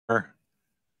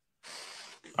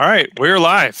All right, we're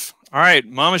live. All right,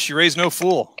 Mama, she raised no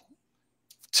fool.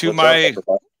 To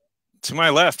my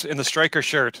left in the striker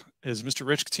shirt is Mr.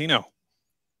 Rich Catino.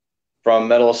 From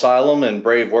Metal Asylum and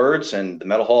Brave Words and the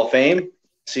Metal Hall of Fame,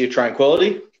 Sea of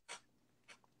Tranquility.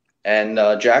 And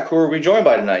Jack, who are we joined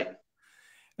by tonight?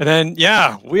 And then,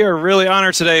 yeah, we are really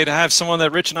honored today to have someone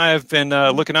that Rich and I have been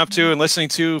looking up to and listening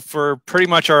to for pretty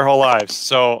much our whole lives.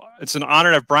 So it's an honor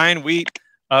to have Brian Wheat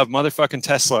of motherfucking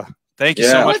Tesla. Thank you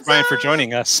so much, Brian, for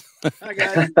joining us. Hi,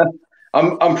 guys.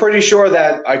 I'm pretty sure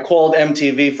that I called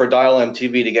MTV for Dial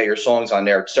MTV to get your songs on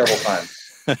there several times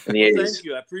in the 80s. Thank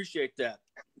you. I appreciate that.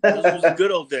 Those was the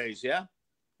good old days, yeah?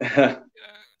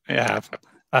 Yeah.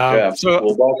 So,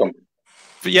 well, welcome.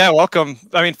 But yeah, welcome.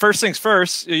 I mean, first things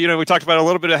first, you know, we talked about it a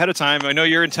little bit ahead of time. I know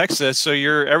you're in Texas, so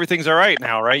everything's all right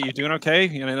now, right? You doing okay?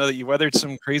 You know, I know that you weathered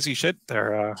some crazy shit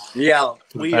there. Yeah.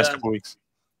 The past couple weeks.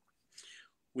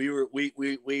 We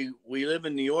live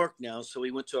in New York now, so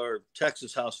we went to our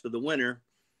Texas house for the winter.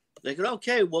 They said,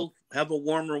 okay, we'll have a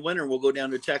warmer winter. We'll go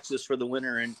down to Texas for the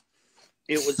winter. And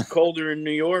it was colder in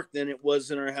New York than it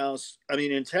was in our house. I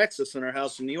mean, in Texas, in our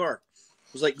house in New York.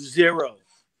 It was like 0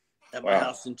 at my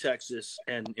house in Texas,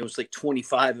 and it was like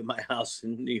 25 at my house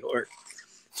in New York.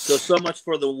 So much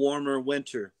for the warmer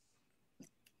winter.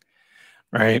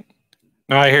 Right.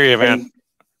 No, I hear you, man.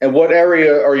 And what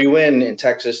area are you in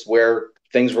Texas where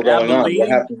things were going on? What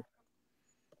happened?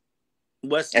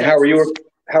 West and Texas.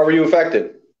 how were you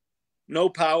affected? No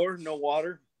power, no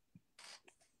water.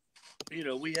 You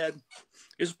know,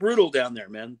 it's brutal down there,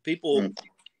 man. People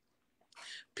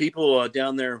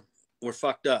down there were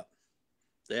fucked up.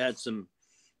 They had some,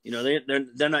 you know,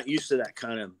 they're not used to that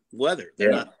kind of weather.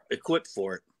 They're not equipped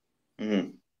for it.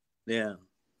 Mm-hmm. Yeah.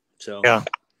 So. Yeah.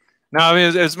 No, I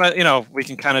mean, it's you know, we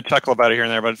can kind of chuckle about it here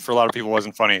and there, but for a lot of people, it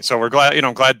wasn't funny. So we're glad, you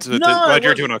know, glad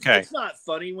you're doing okay. It's not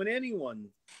funny when anyone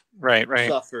right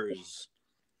suffers.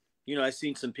 You know, I've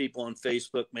seen some people on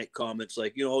Facebook make comments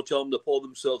like, you know, I'll tell them to pull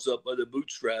themselves up by the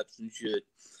bootstraps and shit.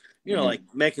 You know, like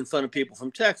making fun of people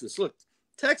from Texas. Look,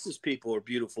 Texas people are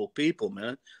beautiful people,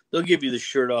 man. They'll give you the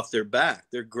shirt off their back.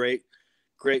 They're great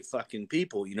fucking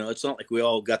people. You know, it's not like we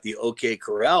all got the OK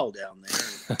Corral down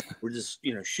there. We're just,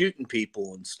 you know, shooting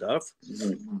people and stuff.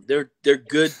 They're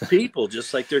good people,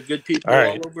 just like they're good people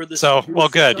all over the well,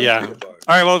 good, yeah. All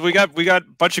right, well, we got a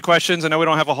bunch of questions. I know we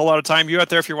don't have a whole lot of time. You out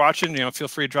there, if you're watching, you know, feel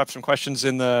free to drop some questions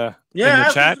in the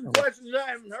chat. Some questions I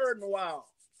haven't heard in a while.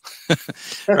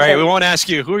 All right, we won't ask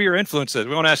you who are your influences.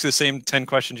 We won't ask you the same 10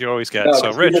 questions you always get. No,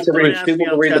 so, Rich, people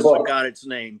to read the book. Got its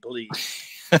name, please.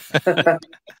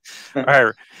 All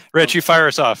right, Rich, you fire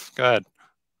us off. Go ahead.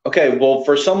 Okay, well,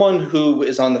 for someone who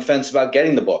is on the fence about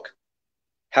getting the book,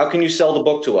 how can you sell the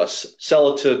book to us?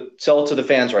 Sell it to the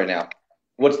fans right now.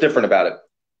 What's different about it?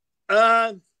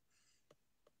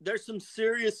 There's some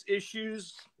serious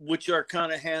issues which are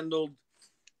kind of handled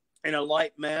in a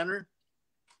light manner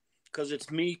because it's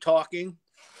me talking.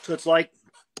 So it's like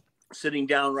sitting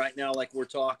down right now like we're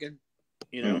talking,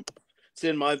 you know. It's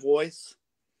in my voice.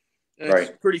 And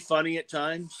it's pretty funny at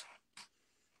times,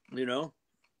 you know,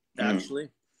 actually.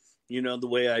 You know, the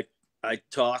way I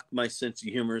talk, my sense of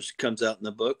humor comes out in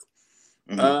the book.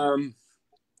 You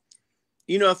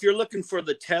know, if you're looking for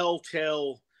the tell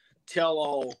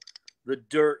all the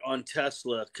dirt on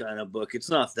Tesla kind of book, it's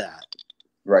not that.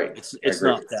 Right. It's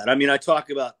not that. I mean, I talk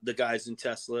about the guys in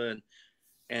Tesla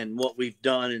and what we've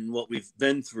done and what we've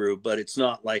been through, but it's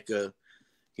not like a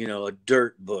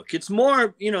dirt book. It's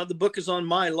more, you know, the book is on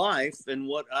my life and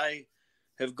what I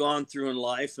have gone through in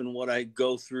life and what I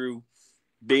go through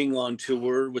being on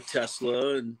tour with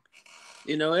Tesla and,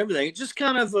 you know, everything. It's just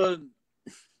kind of a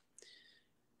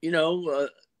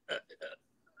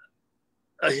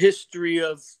history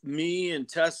of me and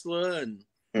Tesla and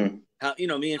how, you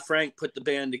know, me and Frank put the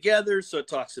band together. So it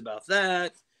talks about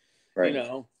that, you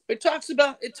know, it talks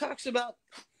about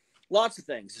lots of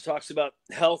things. It talks about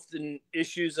health and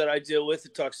issues that I deal with.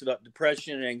 It talks about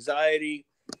depression and anxiety.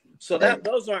 So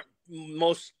those aren't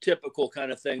most typical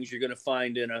kind of things you're going to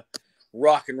find in a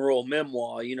rock and roll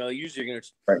memoir. You know, usually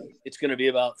it's going to be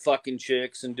about fucking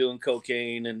chicks and doing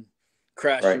cocaine and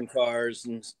crashing cars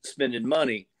and spending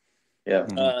money. Yeah.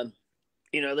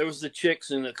 You know, there was the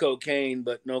chicks and the cocaine,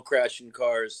 but no crashing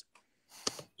cars.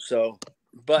 So,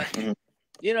 but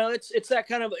you know, it's that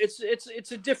kind of, it's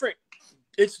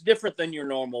different than your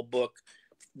normal book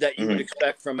that you would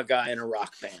expect from a guy in a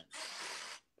rock band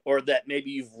or that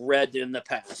maybe you've read in the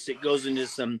past. It goes into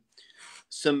some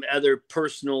other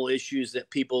personal issues that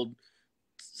people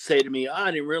say to me,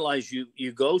 I didn't realize you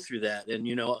go through that. And,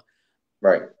 you know,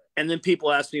 and then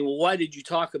people ask me, well, why did you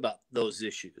talk about those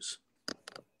issues?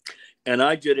 And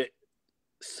I did it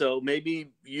So maybe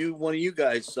one of you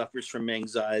guys suffers from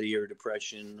anxiety or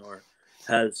depression or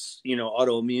has,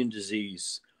 autoimmune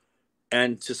disease.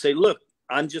 And to say, look,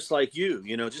 I'm just like you,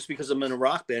 just because I'm in a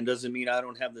rock band doesn't mean I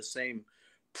don't have the same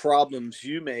problems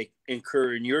you may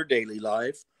incur in your daily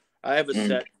life. I have a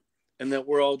set, and that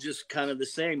we're all just kind of the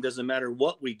same. Doesn't matter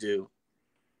what we do.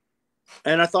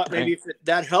 And I thought maybe if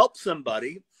that helps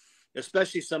somebody,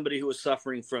 especially somebody who is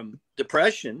suffering from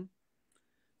depression,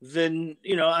 then,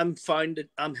 I'm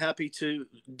happy to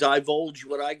divulge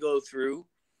what I go through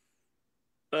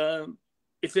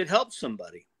if it helps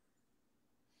somebody.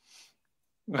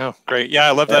 Oh, great. Yeah,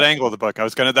 I love that angle of the book.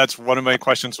 That's one of my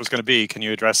questions was going to be, can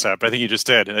you address that? But I think you just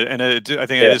did. And I think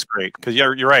it is great because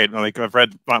you're right. Like I've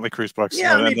read Motley Crue's books.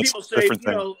 Yeah, I mean, people say,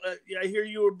 I hear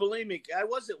you were bulimic. I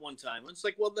was at one time. It's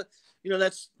like, well,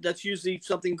 that's usually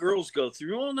something girls go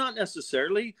through. Well, not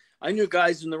necessarily. I knew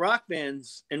guys in the rock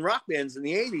bands in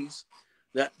the 80s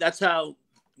that's how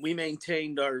we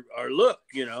maintained our look,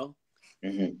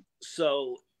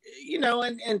 So,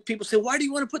 and people say, why do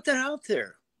you want to put that out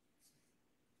there?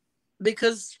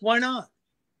 Because why not?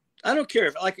 I don't care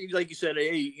if, like you said,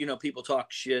 hey, people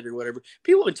talk shit or whatever.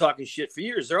 People have been talking shit for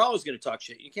years. They're always going to talk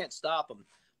shit. You can't stop them.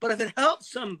 But if it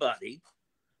helps somebody,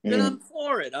 then I'm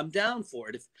for it. I'm down for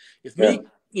it. If me,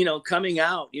 coming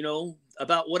out,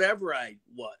 about whatever I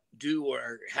do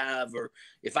or have, or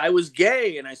if I was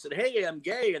gay and I said, hey, I'm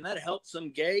gay, and that helps some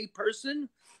gay person,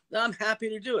 then I'm happy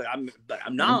to do it. But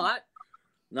I'm not,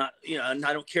 and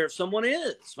I don't care if someone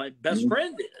is. My best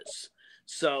friend is.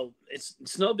 So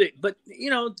it's no big, but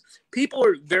people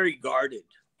are very guarded.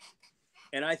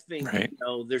 And I think,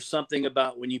 there's something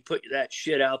about when you put that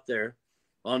shit out there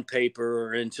on paper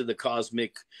or into the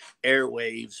cosmic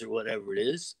airwaves or whatever it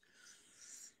is,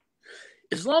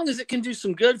 as long as it can do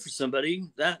some good for somebody,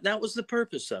 that was the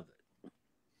purpose of it.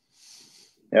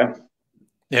 Yeah.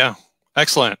 Yeah.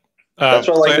 Excellent. That's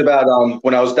what I liked about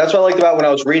when I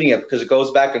was reading it, because it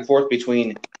goes back and forth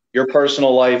between your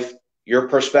personal life, your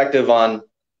perspective on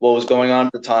what was going on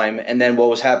at the time, and then what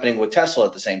was happening with Tesla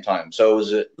at the same time. So it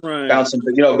was bouncing,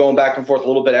 going back and forth a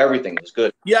little bit. Everything was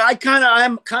good. Yeah,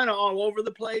 I'm kind of all over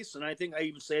the place, and I think I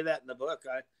even say that in the book.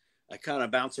 I kind of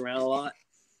bounce around a lot.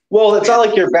 Well, it's not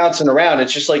like you're bouncing around.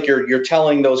 It's just like you're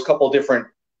telling those couple different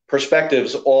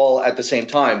perspectives all at the same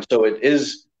time. So it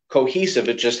is cohesive.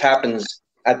 It just happens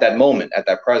at that moment, at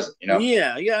that present.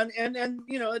 Yeah, and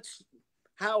it's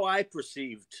how I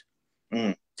perceived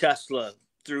Tesla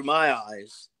through my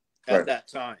eyes at that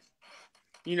time.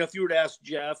 If you were to ask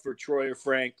Jeff or Troy or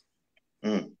Frank,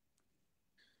 how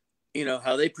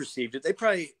they perceived it,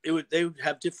 they would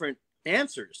have different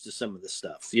answers to some of the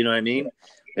stuff. You know what I mean?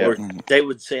 Yeah. Or they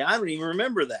would say, I don't even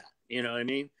remember that. You know what I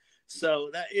mean? So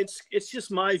that it's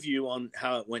just my view on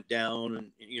how it went down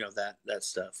and that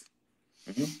stuff.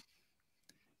 Mm-hmm.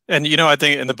 And I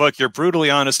think in the book you're brutally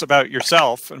honest about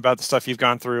yourself and about the stuff you've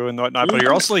gone through and whatnot, but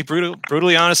you're also like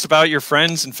brutally honest about your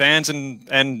friends and fans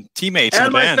and teammates and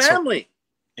in the band. My family. So,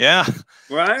 yeah.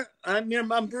 Right. I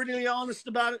mean, I'm brutally honest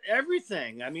about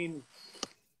everything. I mean,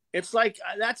 it's like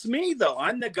that's me though.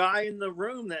 I'm the guy in the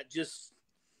room that just,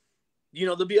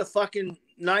 there'll be a fucking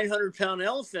 900-pound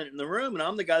elephant in the room, and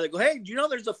I'm the guy that go, hey, do you know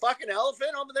there's a fucking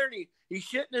elephant over there and he's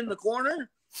shitting in the corner?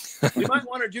 We might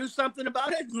want to do something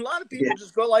about it. And a lot of people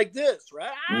just go like this,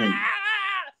 right?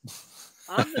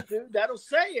 I'm the dude that'll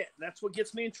say it. That's what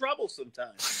gets me in trouble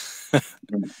sometimes.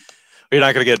 You're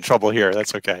not going to get in trouble here.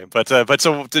 That's okay. But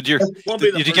so did you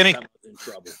get any in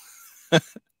trouble?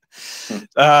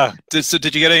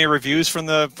 Did you get any reviews from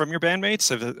your bandmates?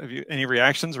 Have you any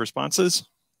reactions, responses?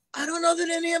 I don't know that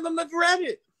any of them have read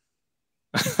it.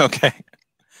 Okay.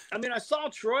 I mean, I saw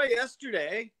Troy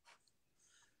yesterday.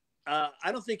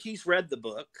 I don't think he's read the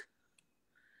book.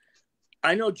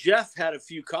 I know Jeff had a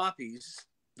few copies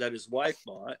that his wife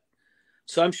bought,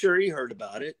 so I'm sure he heard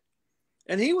about it.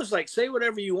 And he was like, say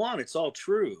whatever you want. It's all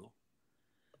true.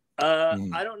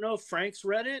 I don't know if Frank's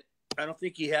read it. I don't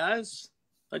think he has.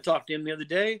 I talked to him the other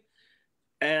day.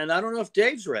 And I don't know if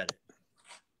Dave's read it.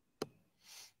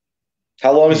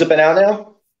 How long has it been out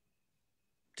now?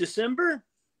 December.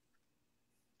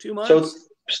 2 months. So it's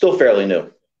still fairly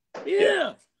new.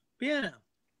 Yeah. Yeah.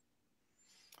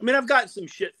 I mean, I've gotten some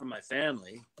shit from my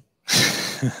family.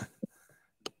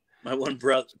 My one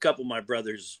brother, a couple of my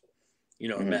brothers,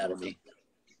 are mad at me.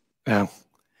 Yeah.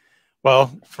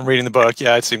 Well, from reading the book,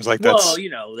 yeah, it seems like that's. Well,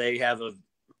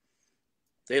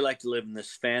 they like to live in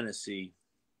this fantasy,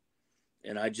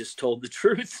 and I just told the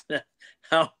truth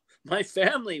how my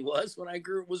family was when I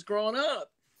was growing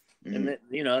up, and that,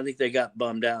 I think they got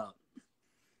bummed out.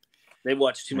 They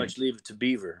watched too much Leave It to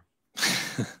Beaver.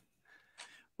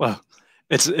 Well,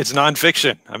 It's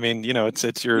nonfiction. I mean, you know, it's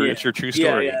your true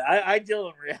story. Yeah. I deal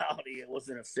in reality. It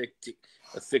wasn't a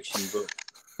fiction book.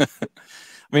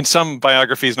 I mean, some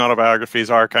biographies and autobiographies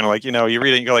are kind of like, you know, you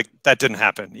read it and you're like, that didn't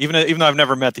happen. Even though I've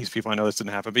never met these people, I know this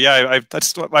didn't happen. But yeah,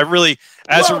 that's what I really,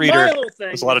 as a reader,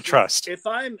 there's a lot of trust. If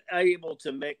I'm able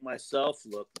to make myself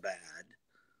look bad,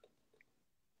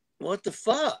 what the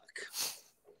fuck?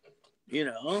 You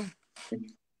know,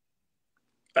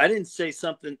 I didn't say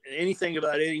anything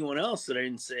about anyone else that I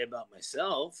didn't say about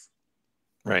myself.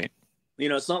 Right. You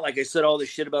know, it's not like I said all this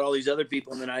shit about all these other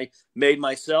people and then I made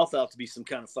myself out to be some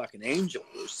kind of fucking angel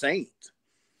or saint.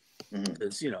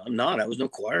 Because, you know, I'm not. I was no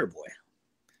choir boy.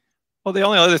 Well, the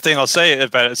only other thing I'll say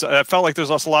about it is I felt like there's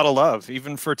also a lot of love,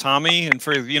 even for Tommy and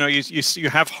for, you know, you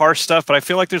have harsh stuff, but I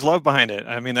feel like there's love behind it.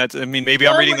 I mean, maybe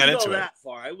I'm reading that into it. That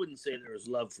far. I wouldn't say there was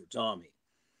love for Tommy.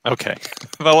 Okay.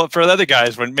 Well, for the other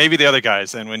guys, maybe the other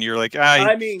guys, then when you're like,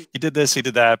 I mean, he did this, he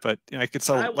did that, but you know, I could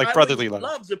tell like brotherly love.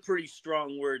 Love's a pretty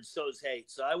strong word. So is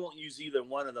hate. So I won't use either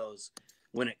one of those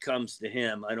when it comes to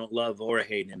him. I don't love or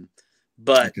hate him,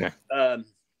 but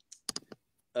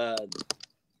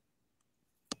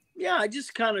yeah, I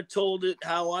just kind of told it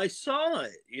how I saw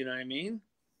it. You know what I mean?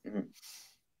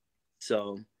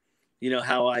 So, you know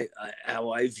how I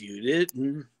viewed it,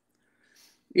 and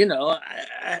you know,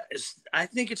 I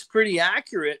think it's pretty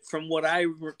accurate from what I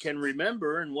can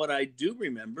remember and what I do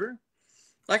remember.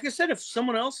 Like I said, if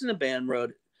someone else in the band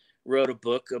wrote a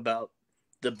book about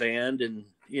the band, and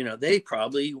you know,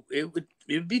 it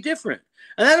would be different,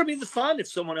 and that'll be the fun if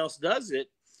someone else does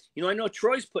it. You know, I know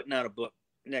Troy's putting out a book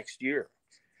next year.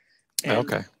 And,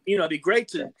 okay. You know, it'd be great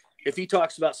if he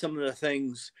talks about some of the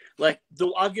things like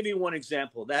I'll give you one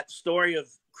example. That story of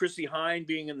Chrissy Hine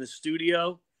being in the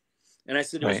studio. And I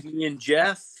said, it was me and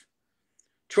Jeff.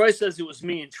 Troy says it was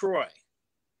me and Troy.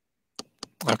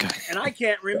 Okay. And I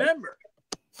can't remember.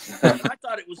 I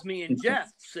thought it was me and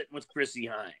Jeff sitting with Chrissy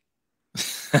Hine.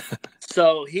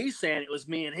 So he's saying it was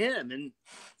me and him. And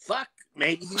fuck,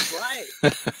 maybe he's right.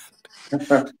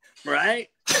 Right?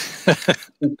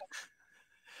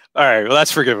 All right. Well,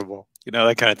 that's forgivable. You know,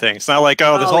 that kind of thing. It's not like, this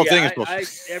whole thing is bullshit.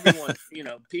 Everyone, you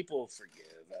know, people forgive.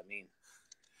 I mean,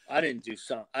 I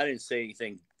didn't say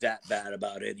anything that bad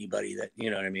about anybody that, you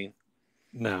know what I mean?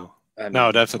 No,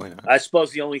 no, definitely not. I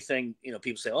suppose the only thing, you know,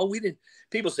 people say,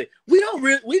 people say, we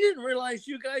didn't realize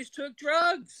you guys took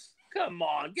drugs. Come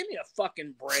on, give me a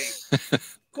fucking break.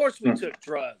 Of course we took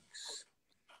drugs.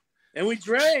 And we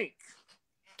drank.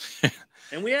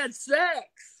 And we had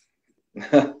sex.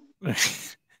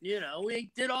 You know, we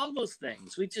did all those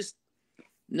things. We just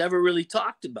never really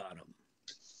talked about them.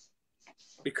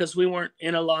 Because we weren't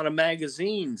in a lot of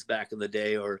magazines back in the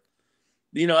day, or,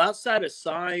 you know, outside of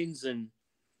Signs and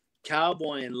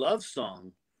Cowboy and Love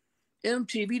Song,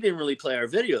 MTV didn't really play our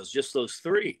videos, just those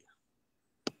three.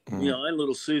 You know, and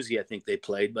Little Susie, I think they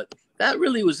played, but that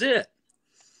really was it.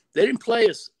 They didn't play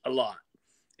us a lot.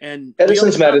 And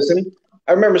Edison's Medicine.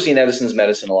 I remember seeing Edison's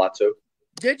Medicine a lot too.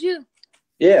 Did you?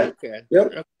 Yeah. Okay.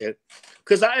 Yep. Okay.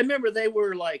 Because I remember they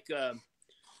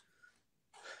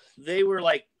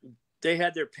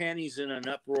had their panties in an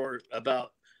uproar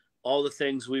about all the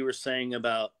things we were saying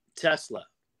about Tesla,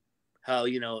 how,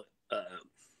 you know,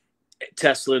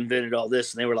 Tesla invented all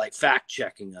this, and they were like fact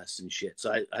checking us and shit.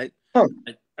 So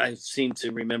I seem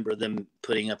to remember them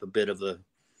putting up a bit of a,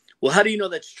 well, how do you know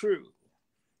that's true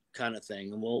kind of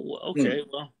thing? And well, okay,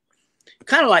 well,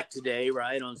 kind of like today,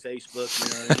 right, on Facebook, you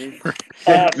know what I mean?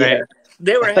 Yeah.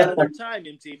 They were ahead of their time,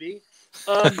 MTV.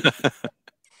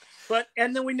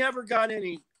 And then we never got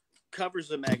any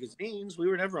covers of magazines. We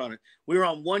were never on it. We were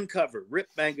on one cover, Rip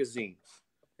magazine,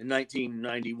 in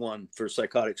 1991 for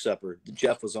Psychotic Supper.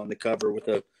 Jeff was on the cover with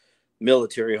a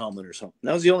military helmet or something.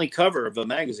 That was the only cover of a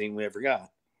magazine we ever got.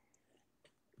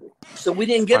 So we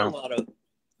didn't get a lot of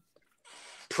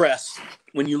press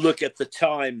when you look at the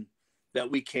time that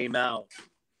we came out,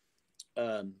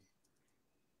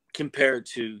 compared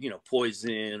to, you know,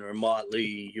 Poison or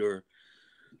Motley or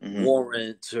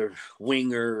Warrant or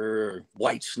Winger or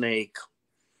Whitesnake.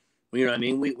 You know what I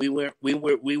mean?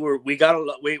 We got a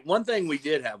lot. One thing we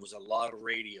did have was a lot of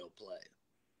radio play.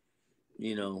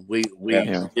 You know, we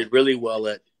did really well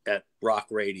at rock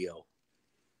radio.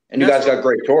 And you guys got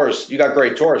great tours. You got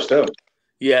great tours too.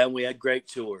 Yeah, and we had great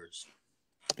tours.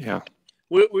 Yeah.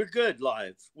 We're good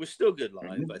live. We're still good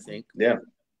live, I think. Yeah.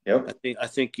 Yep. I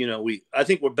think you know, I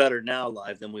think we're better now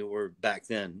live than we were back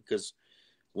then, because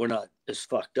we're not as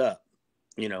fucked up.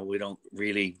 You know, we don't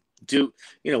really do,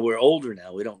 you know, we're older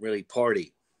now. We don't really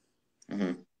party.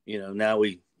 You know, now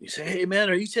you say, hey man,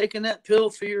 are you taking that pill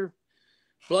for your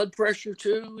blood pressure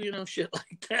too? You know, shit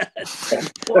like that.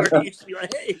 Or you used to be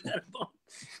like, hey, you got a bump.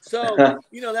 So,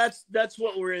 you know, that's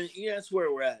what we're in. Yeah, that's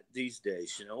where we're at these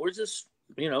days. You know, we're just,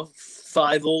 you know,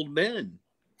 5 old men.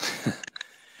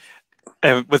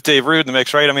 And with Dave Rude in the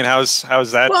mix, right? I mean, how's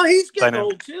that? Well, he's getting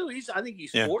dynamic? old too. I think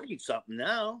he's 40 something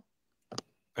now.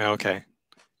 Okay.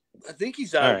 I think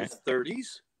he's out of his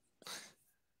 30s.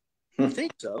 I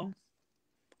think so.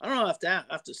 I don't know. I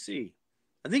have to see.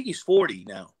 I think he's 40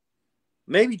 now.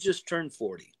 Maybe just turned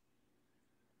 40.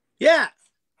 Yeah.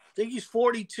 I think he's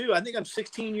 42. I think I'm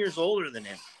 16 years older than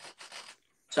him.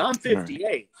 So I'm 58.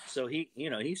 Right. So he's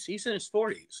in his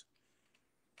 40s.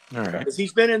 All right. Because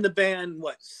he's been in the band,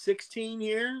 what, 16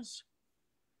 years?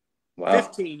 Wow.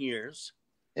 15 years.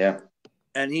 Yeah.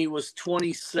 And he was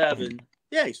 27.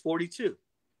 Yeah, he's 42.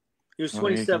 He was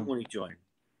 27 when he joined.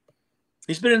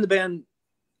 He's been in the band.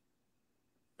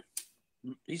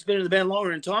 He's been in the band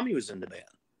longer than Tommy was in the band.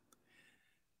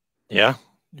 Yeah,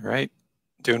 you're right.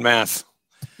 Doing math.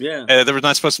 Yeah. There was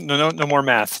not supposed to no more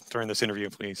math during this interview,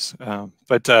 please. I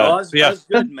was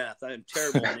good at math. I'm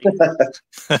terrible at English.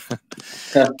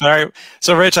 All right.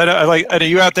 So, Rich, I know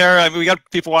you out there. I mean, we got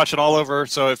people watching all over.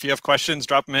 So, if you have questions,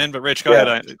 drop them in. But, Rich, go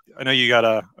ahead. I know you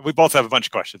got we both have a bunch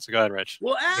of questions. So, go ahead, Rich.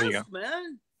 Well, ask,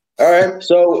 man. All right.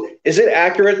 So, is it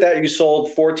accurate that you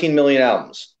sold 14 million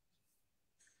albums?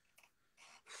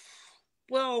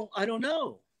 Well, I don't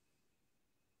know.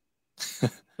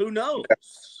 Who knows?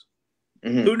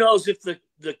 Mm-hmm. Who knows if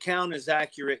the count is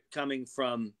accurate coming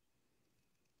from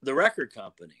the record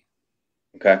company?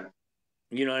 Okay.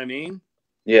 You know what I mean?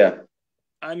 Yeah.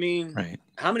 I mean, right.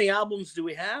 How many albums do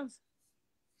we have?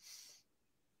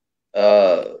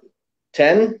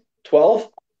 10, 12?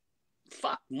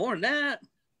 Fuck, more than that.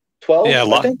 12?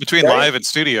 Yeah, between live and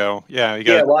studio. Yeah, you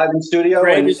got live and studio.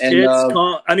 Greatest hits.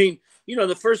 I mean, you know,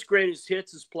 the first greatest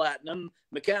hits is platinum.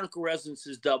 Mechanical Resonance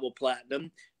is double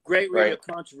platinum. Great Radio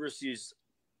Controversy is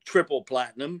triple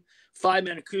platinum.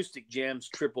 5-Man Acoustic Jams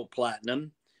triple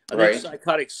platinum. I think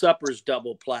Psychotic Supper's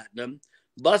double platinum.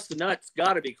 Bust the Nuts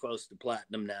got to be close to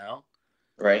platinum now.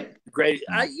 Right. Great.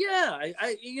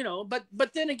 You know,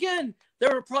 but then again,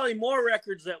 there were probably more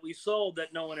records that we sold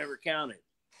that no one ever counted.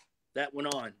 That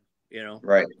went on, you know.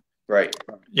 Right. Right.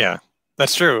 Yeah,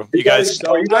 that's true. Are you guys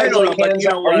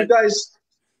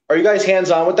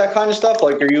hands-on with that kind of stuff?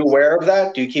 Like, are you aware of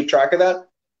that? Do you keep track of that?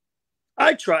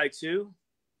 I try to,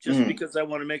 just because I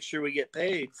want to make sure we get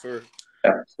paid for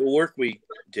the work we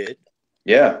did.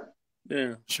 Yeah.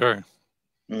 Yeah. Sure.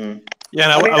 Mm-hmm.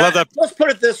 Yeah, and I love that. Let's put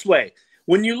it this way.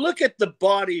 When you look at the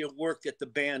body of work that the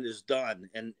band has done,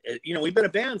 and, you know, we've been a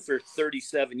band for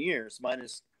 37 years,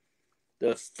 minus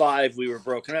the 5 we were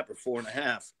broken up, or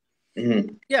 4.5.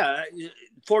 Mm-hmm. Yeah,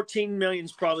 14 million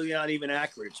is probably not even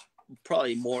accurate. It's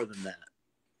probably more than that.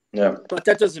 Yeah. But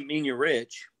that doesn't mean you're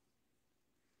rich.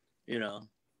 You know.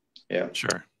 Yeah.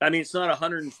 Sure. I mean, it's not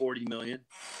 140 million,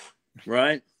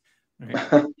 right?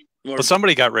 Well,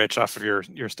 somebody got rich off of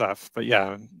your stuff, but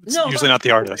yeah, it's usually not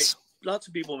the artists. Lots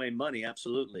of people made money,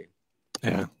 absolutely.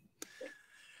 Yeah.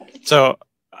 So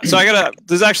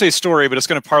there's actually a story, but it's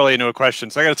going to parlay into a question.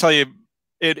 So I got to tell you,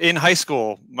 in high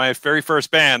school, my very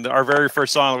first band, our very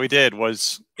first song that we did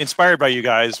was inspired by you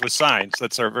guys, was Signs.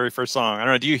 That's our very first song. I don't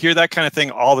know. Do you hear that kind of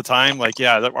thing all the time? Like,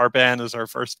 yeah, our band was our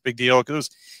first big deal, because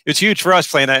it was huge for us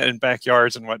playing that in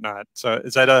backyards and whatnot. So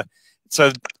it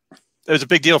was a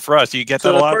big deal for us. You get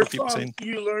that a lot with people saying.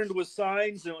 You learned was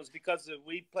Signs, and it was because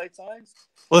we played Signs?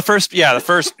 Well, the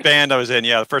first band I was in,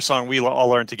 the first song we all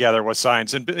learned together was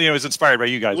Signs, and it was inspired by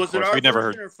you guys. Was of course. it our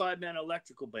version or 5-Man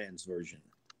Electrical Band's version?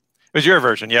 It was your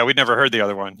version. Yeah, we'd never heard the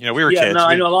other one. You know, we were kids. No,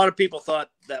 I know a lot of people thought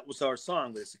that was our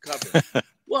song, but it's a cover.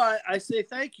 Well, I say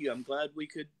thank you. I'm glad we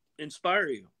could inspire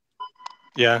you.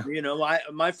 Yeah. You know,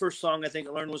 my first song I think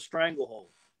I learned was Stranglehold.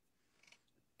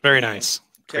 Very nice.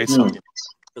 Great song.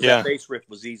 That bass riff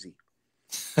was easy.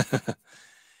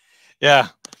 Yeah.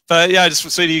 But yeah, just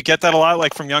so do you get that a lot,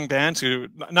 like from young bands who,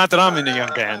 not that I'm in a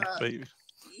young band, but.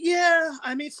 Yeah.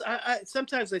 I mean,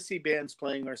 sometimes I see bands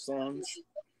playing our songs,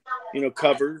 you know,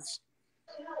 covers.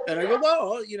 And I go,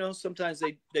 well, you know, sometimes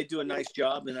they do a nice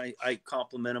job, and I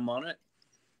compliment them on it.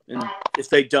 And if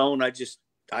they don't,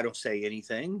 I don't say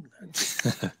anything.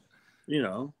 You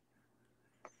know.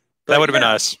 But that would have been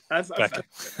us.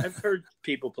 I've heard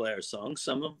people play our songs.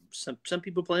 Some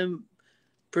people play them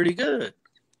pretty good.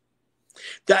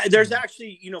 There's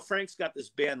actually, you know, Frank's got this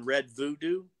band Red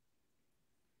Voodoo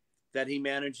that he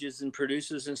manages and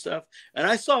produces and stuff. And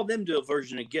I saw them do a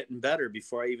version of Getting Better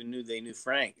before I even knew they knew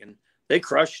Frank, and they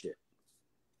crushed it.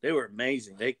 They were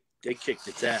amazing. They kicked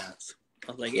its ass.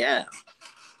 I was like, yeah.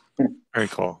 Very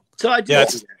cool. So I did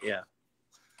that, yeah.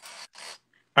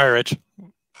 All right, Rich.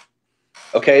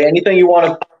 Okay, anything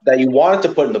that you wanted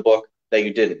to put in the book that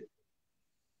you didn't?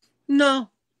 No,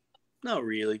 not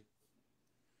really.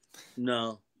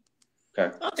 No.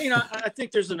 Okay. I mean, I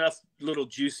think there's enough little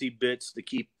juicy bits to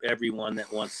keep everyone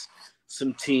that wants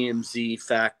some TMZ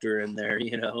factor in there,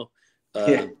 you know,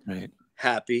 Right.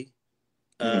 happy.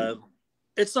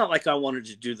 It's not like I wanted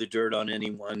to do the dirt on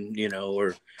anyone, you know,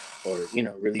 or you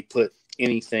know, really put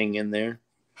anything in there.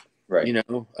 Right. You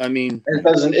know, I mean,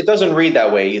 it doesn't read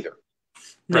that way either.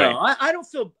 No, right. I don't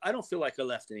feel like I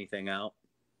left anything out.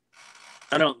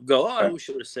 I don't go, oh, I wish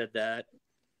I would have said that.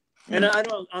 And I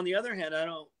don't, on the other hand, I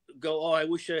don't go, oh, I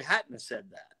wish I hadn't have said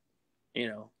that, you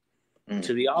know,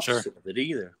 to the opposite of it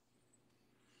either.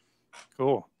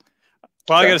 Cool.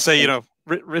 Well, I got to say, you know,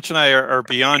 Rich and I are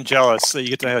beyond jealous that you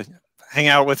get to hang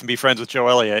out with and be friends with Joe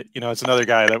Elliott. You know, it's another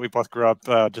guy that we both grew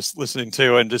up just listening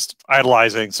to and just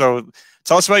idolizing. So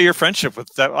tell us about your friendship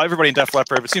with everybody in Def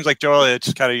Leppard. It seems like Joe Elliott's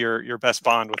just kind of your best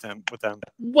bond with them.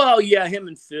 Well, yeah, him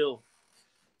and Phil.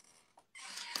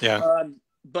 Yeah.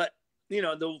 But you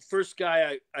know, the first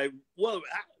guy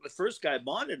the first guy I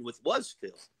bonded with was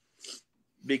Phil,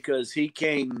 because he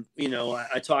came. You know,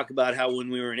 I talk about how when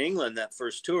we were in England that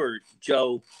first tour,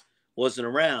 Joe wasn't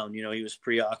around. You know, he was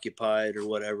preoccupied or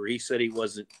whatever. He said he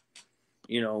wasn't,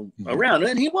 you know, around,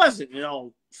 and he wasn't. You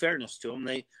know, fairness to him,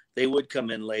 they would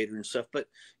come in later and stuff, but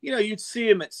you know, you'd see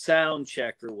him at sound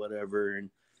check or whatever,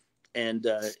 and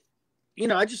you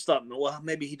know, I just thought, well,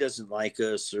 maybe he doesn't like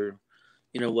us or,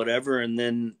 you know, whatever. And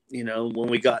then, you know, when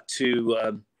we got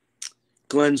to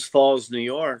Glens Falls, New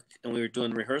York, and we were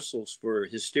doing rehearsals for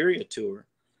Hysteria tour,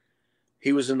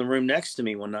 he was in the room next to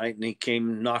me one night, and he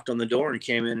came, knocked on the door, and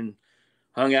came in and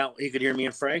hung out. He could hear me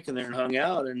and Frank in there and hung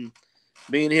out, and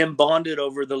me and him bonded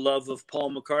over the love of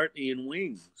Paul McCartney and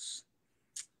Wings.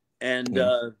 And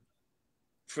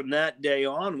from that day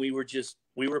on, we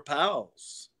were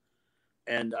pals.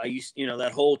 And I used, you know,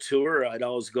 that whole tour, I'd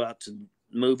always go out to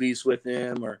movies with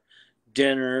him or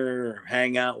dinner or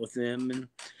hang out with him. And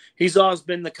he's always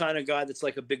been the kind of guy that's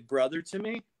like a big brother to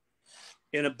me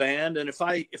in a band. And if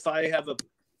I have a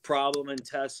problem in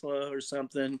Tesla or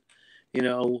something, you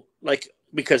know, like,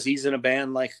 because he's in a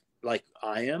band like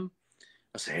I am,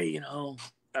 I say, hey, you know,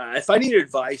 if I need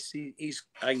advice,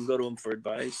 I can go to him for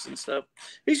advice and stuff.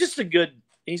 He's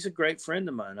a great friend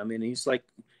of mine. I mean, it's like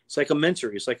a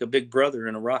mentor. He's like a big brother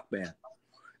in a rock band.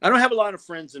 I don't have a lot of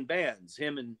friends in bands,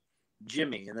 him and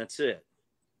Jimmy, and that's it.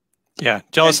 Yeah,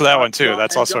 jealous of that one too.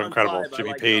 That's also John incredible. Five, Jimmy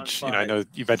like Page, you know, I know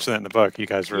you mentioned that in the book. You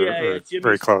guys were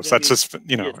very close. That's just,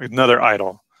 you know, another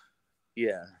idol.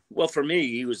 Yeah. Well, for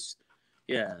me, him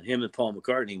and Paul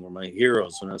McCartney were my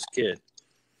heroes when I was a kid.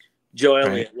 Joe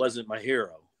Elliott wasn't my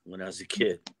hero when I was a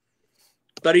kid,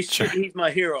 but he's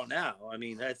my hero now. I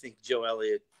mean, I think Joe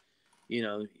Elliott, you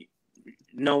know,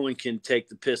 no one can take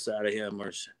the piss out of him.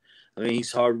 I mean,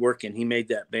 he's hardworking. He made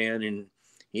that band, and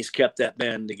he's kept that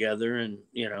band together. And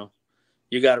you know,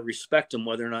 you got to respect him,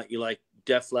 whether or not you like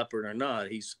Def Leppard or not.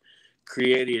 He's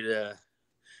created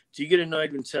Do you get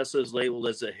annoyed when Tesla is labeled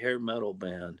as a hair metal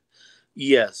band?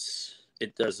 Yes,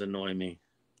 it does annoy me.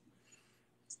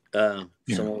 Someone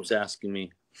was asking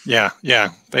me. Yeah.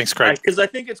 Thanks, Craig. Because I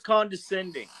think it's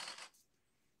condescending.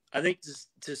 I think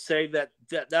to say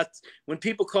that's when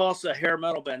people call us a hair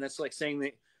metal band, that's like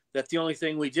saying that the only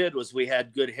thing we did was we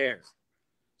had good hair.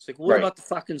 It's like, what about the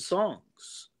fucking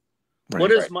songs? What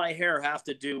does my hair have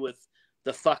to do with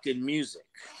the fucking music?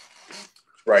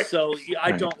 Right. So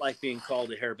I don't like being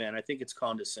called a hair band. I think it's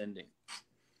condescending.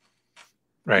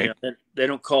 Right. You know, they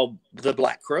don't call the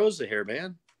Black Crowes a hair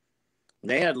band.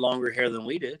 They had longer hair than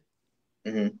we did.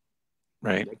 Mm-hmm.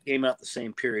 Right. They came out the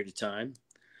same period of time.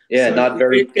 Yeah, so not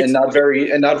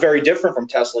very different from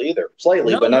Tesla either.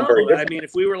 Slightly, but not very different. I mean,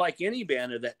 if we were like any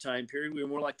band of that time period, we were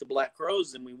more like the Black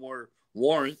Crowes than we were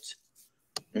Warrant.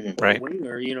 Right.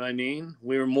 Winger, you know what I mean?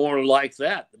 We were more like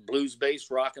that, the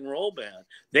blues-based rock and roll band.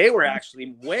 They were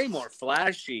actually way more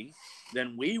flashy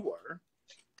than we were,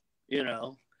 you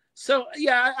know. So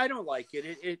yeah, I don't like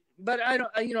it. But I don't,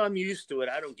 you know, I'm used to it.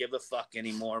 I don't give a fuck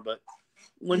anymore. But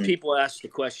when people ask the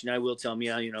question, I will tell them,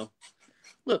 yeah, you know,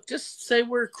 look, just say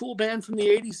we're a cool band from the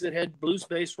 '80s that had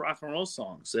blues-based rock and roll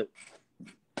songs that,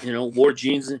 you know, wore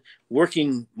jeans and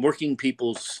working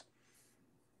people's,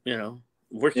 you know.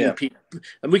 Working people,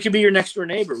 and we could be your next door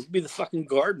neighbor. We could be the fucking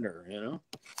gardener, you know.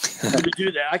 I could do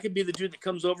that. I could be the dude that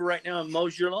comes over right now and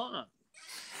mows your lawn.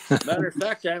 Matter of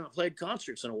fact, I haven't played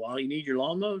concerts in a while. You need your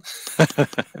lawn mowed?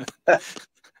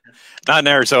 Not in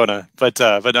Arizona, but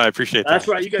no, I appreciate that. That's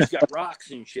right. You guys got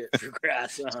rocks and shit for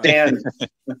grass. Sand,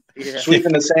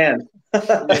 sweeping the sand.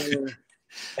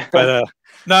 But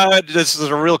No, this is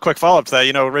a real quick follow-up to that.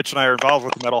 You know, Rich and I are involved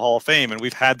with the Metal Hall of Fame, and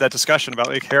we've had that discussion about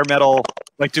like hair metal.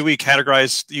 Like, do we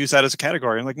use that as a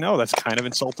category? I'm like, no, that's kind of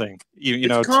insulting. You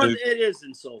know, it is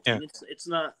insulting. Yeah. It's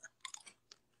not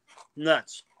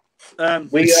nuts.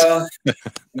 We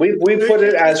put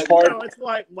it as hard. It's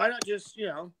why not just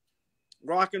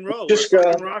rock and roll? Just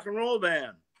rock and roll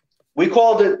band. We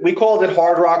called it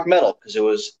hard rock metal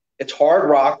because it's hard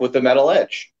rock with the metal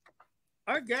edge.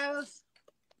 I guess.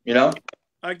 You know.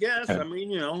 I guess. I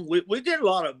mean, we did a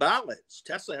lot of ballads.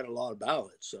 Tesla had a lot of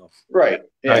ballads, so right.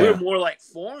 Yeah. We were more like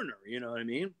Foreigner. You know what I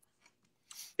mean?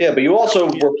 Yeah, but you also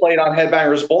were played on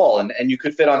Headbangers Ball, and you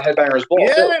could fit on Headbangers Ball.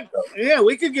 Yeah, too, so. Yeah,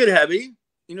 we could get heavy.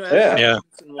 Yeah,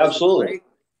 absolutely. Great.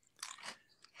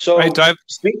 So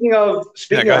speaking of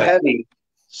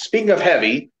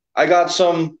heavy, I got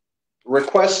some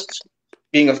requests.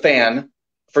 Being a fan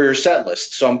for your set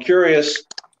list, so I'm curious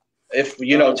if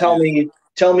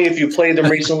tell me if you played them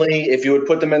recently, if you would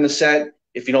put them in the set,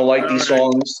 if you don't like these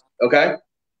songs. Okay.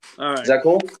 All right. Is that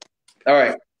cool? All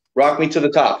right. Rock me to the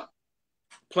top.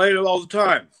 Played it all the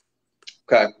time.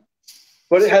 Okay.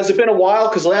 But has it been a while?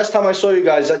 Because last time I saw you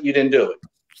guys, you didn't do it.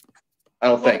 I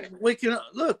don't think. We can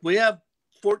look. We have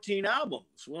 14 albums.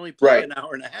 We only play an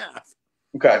hour and a half.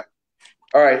 Okay.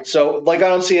 All right. So, I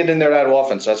don't see it in there that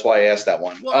often, so that's why I asked that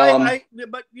one. Well,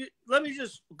 let me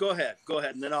just go ahead,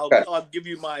 and then I'll give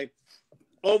you my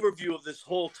overview of this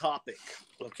whole topic.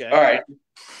 Okay. All right.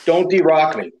 Don't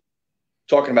de-rock me.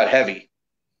 Talking about heavy.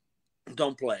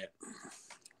 Don't play it.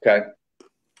 Okay.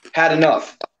 Had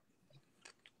enough.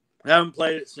 I haven't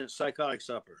played it since Psychotic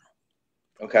Supper.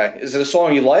 Okay. Is it a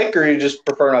song you like, or you just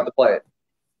prefer not to play it?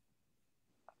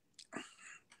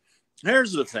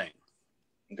 Here's the thing.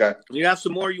 Okay. You have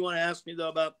some more you want to ask me though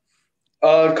about?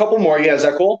 A couple more. Yeah. Is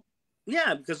that cool?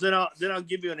 Yeah, because then I'll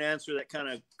give you an answer that kind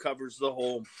of covers the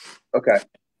whole. Okay.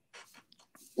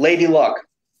 Lady Luck.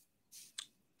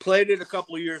 Played it a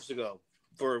couple of years ago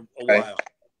for a while.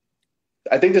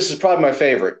 I think this is probably my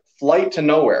favorite. Flight to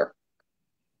Nowhere.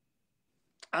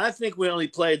 I think we only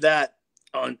played that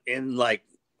in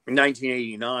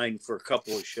 1989 for a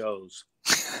couple of shows.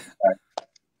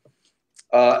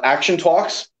 Action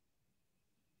Talks.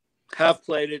 Have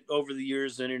played it over the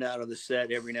years, in and out of the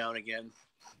set every now and again.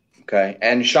 Okay,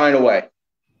 and Shine Away.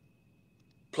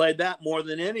 Played that more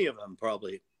than any of them,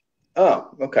 probably. Oh,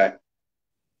 okay.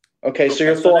 Okay, so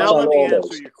your thoughts on all those. Let me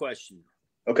answer your question.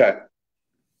 Okay.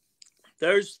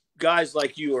 There's guys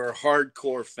like you who are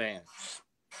hardcore fans.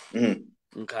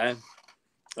 Mm-hmm. Okay?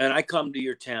 And I come to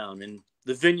your town, and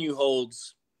the venue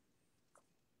holds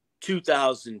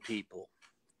 2,000 people.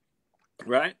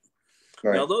 Right?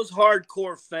 Now, those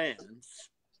hardcore fans,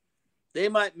 they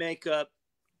might make up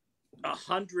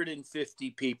 150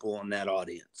 people in that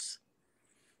audience.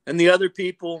 And the other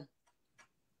people,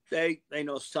 they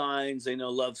know Signs, they know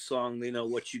Love Song, they know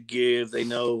What You Give, they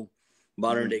know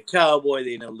Modern Day Cowboy,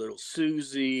 they know Little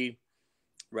Susie,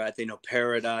 right? They know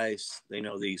Paradise, they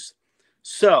know these.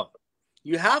 So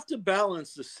you have to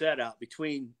balance the set out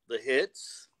between the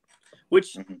hits,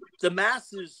 which the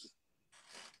masses,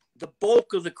 the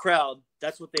bulk of the crowd,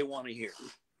 that's what they want to hear.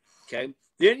 Okay.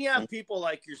 Then you have people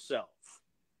like yourself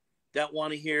that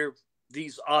want to hear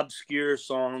these obscure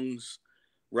songs,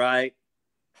 right?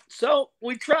 So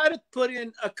we try to put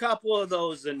in a couple of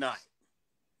those a night,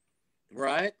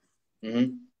 right?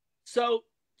 Mm-hmm. So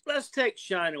let's take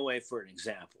Shine Away for an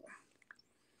example.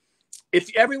 If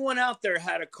everyone out there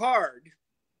had a card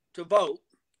to vote,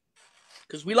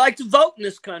 because we like to vote in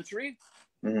this country,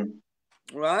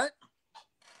 right?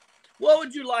 What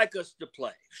would you like us to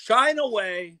play? Shine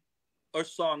Away or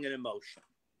Song and Emotion?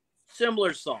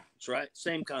 Similar songs, right?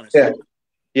 Same kind of song.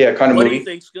 Yeah, kind of What movie. do you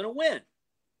think's going to win?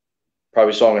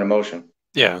 Probably Song and Emotion.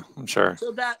 Yeah, I'm sure.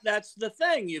 So that's the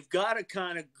thing. You've got to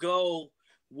kind of go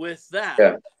with that.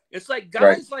 Yeah. It's like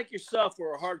guys like yourself who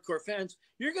are hardcore fans,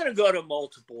 you're going to go to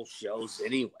multiple shows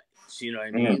anyway. You know what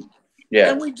I mean? Yeah.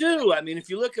 And we do. I mean,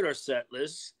 if you look at our set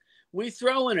list, we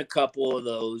throw in a couple of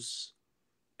those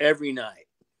every night.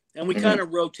 And we kind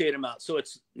of rotate them out. So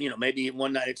it's, maybe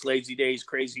one night it's Lazy Days,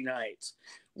 Crazy Nights.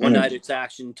 One night it's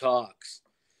Action Talks.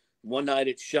 One night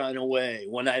it's Shine Away.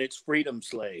 One night it's Freedom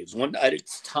Slaves. One night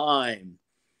it's Time.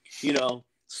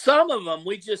 Some of them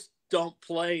we just don't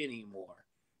play anymore.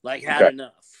 Like Had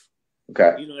Enough.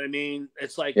 Okay. You know what I mean?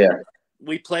 It's like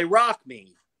we play Rock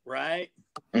Me, right?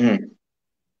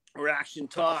 Or Action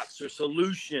Talks or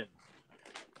Solution.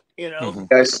 So we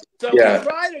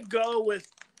try to go with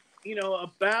a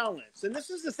balance. And this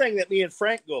is the thing that me and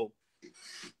Frank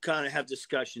kind of have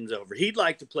discussions over. He'd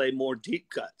like to play more deep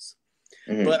cuts.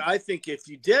 But I think if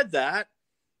you did that,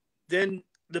 then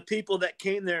the people that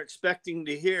came there expecting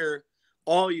to hear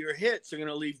all your hits are going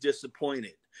to leave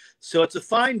disappointed. So it's a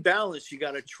fine balance you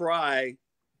got to try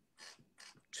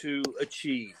to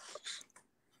achieve.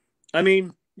 I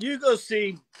mean, you go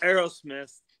see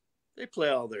Aerosmith, they play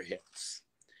all their hits.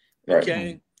 Okay?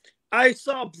 Right. I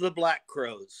saw the Black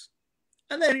Crowes,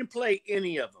 and they didn't play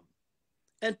any of them.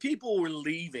 And people were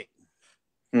leaving.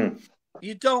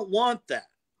 You don't want that.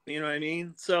 You know what I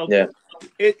mean? So yeah,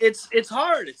 it's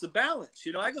hard. It's a balance.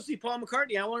 You know, I go see Paul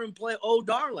McCartney. I want him to play "Oh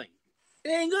Darling." It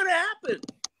ain't gonna happen.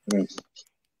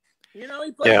 You know,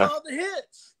 he plays all the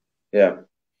hits. Yeah.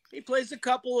 He plays a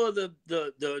couple of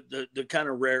the kind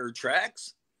of rare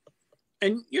tracks,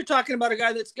 and you're talking about a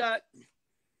guy that's got,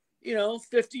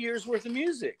 50 years worth of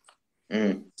music.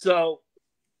 So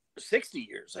 60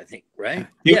 years, I think, right?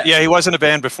 He was in a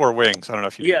band before Wings. I don't know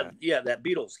if you knew that. That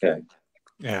Beatles guy.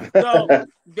 Yeah. So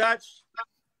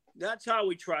that's how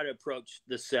we try to approach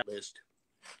the set list.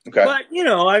 Okay. But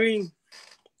I mean,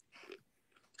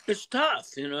 it's tough.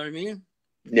 You know what I mean?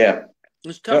 Yeah.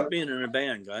 It's tough being in a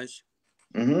band, guys.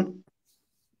 Mm-hmm.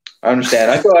 I understand.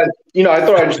 I thought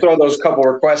I'd just throw those couple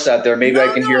requests out there. Maybe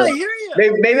I can hear. I hear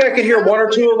you. Maybe I could hear one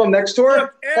or two of them next tour.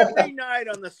 Look, every night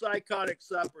on the Psychotic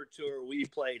Supper tour, we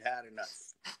played "Had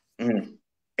Enough."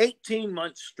 18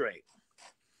 months straight,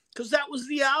 because that was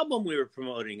the album we were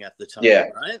promoting at the time. Yeah.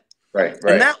 Right.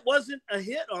 And that wasn't a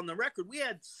hit on the record. We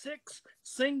had 6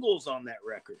 singles on that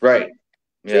record. Right.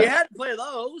 So you had to play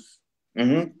those.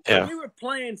 Yeah. We were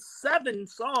playing 7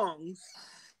 songs.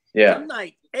 Yeah. Some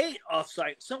night 8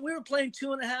 offsite. So we were playing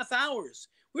 2.5 hours.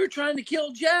 We were trying to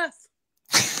kill Jeff.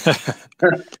 We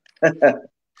were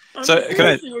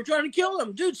trying to kill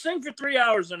him. Dude, sing for 3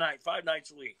 hours a night, 5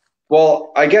 nights a week.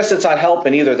 Well, I guess it's not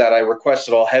helping either that I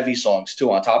requested all heavy songs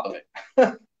too on top of it.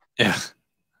 Yeah.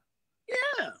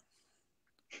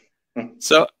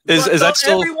 So is that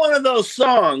still every one of those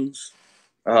songs,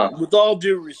 with all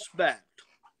due respect,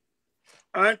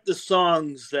 aren't the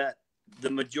songs that the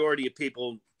majority of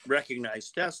people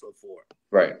recognize Tesla for?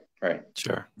 Right.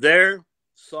 Sure. They're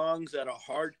songs that a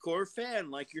hardcore fan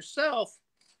like yourself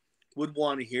would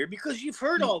want to hear because you've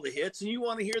heard all the hits and you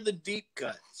want to hear the deep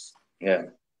cuts. Yeah.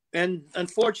 And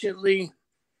unfortunately,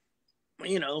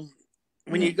 when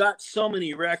you got so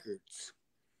many records,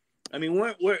 I mean,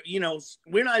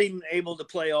 we're not even able to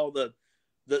play all the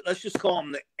let's just call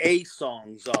them the A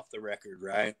songs off the record,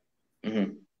 right?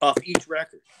 Off each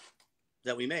record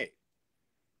that we made.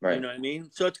 Right. You know what I mean?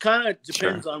 So it kind of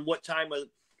depends on what time of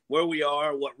where we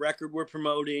are, what record we're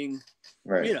promoting.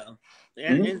 Right.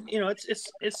 And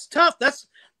it's tough. That's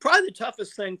probably the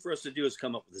toughest thing for us to do is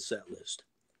come up with a set list.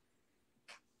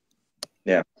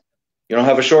 Yeah. You don't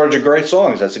have a shortage of great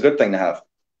songs. That's a good thing to have.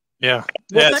 Yeah.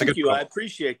 Well, thank you. I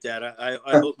appreciate that. I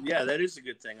hope. Yeah, that is a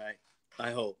good thing. I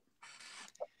hope.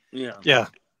 Yeah. Yeah.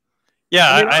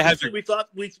 Yeah. I had. We thought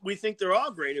we think they're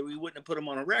all great, and we wouldn't have put them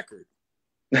on a record.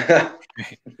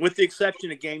 With the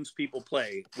exception of Games People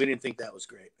Play, we didn't think that was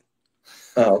great.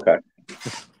 Oh, okay.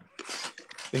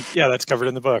 Yeah, that's covered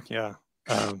in the book. Yeah.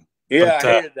 I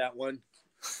hated that one.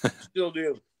 Still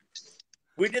do.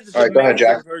 We did this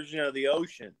version of The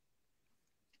Ocean,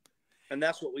 and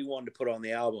that's what we wanted to put on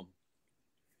the album.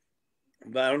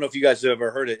 But I don't know if you guys have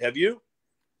ever heard it. Have you?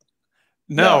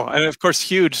 No, and of course,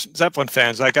 huge Zeppelin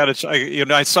fans. I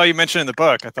saw you mention it in the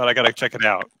book. I thought I got to check it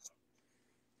out.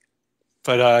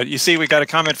 But you see, we got a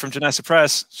comment from Janessa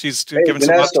Press. She's giving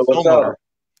some love to Soul Motor.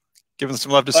 Giving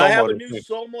some love to Soul Motor. I have a new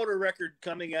Soul Motor record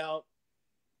coming out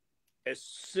as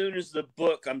soon as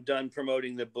I'm done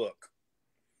promoting the book.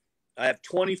 I have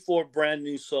 24 brand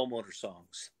new Soul Motor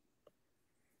songs.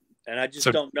 And I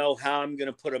just don't know how I'm going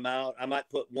to put them out. I might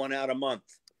put one out a month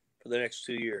for the next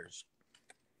 2 years.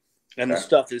 And the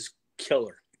stuff is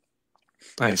killer.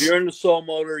 Nice. If you're into Soul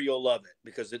Motor, you'll love it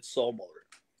because it's Soul Motor.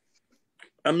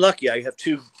 I'm lucky. I have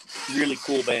 2 really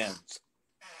cool bands.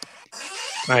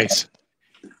 Nice.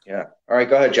 Yeah. All right.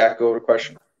 Go ahead, Jack. Go over the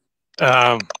question. Wait,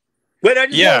 I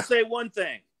just want to say one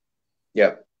thing.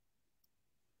 Yeah.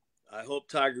 I hope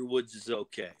Tiger Woods is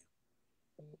okay.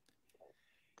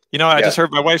 I just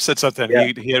heard my wife said something.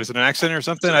 Yeah. He was in an accident or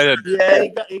something. I did. Yeah,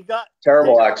 he got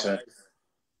terrible accident.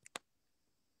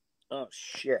 Oh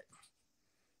shit.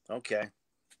 Okay.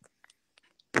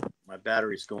 My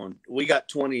battery's going. We got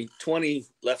 20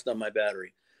 left on my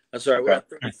battery. That's all right. We're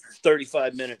at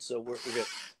 35 minutes, so we're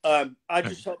good. I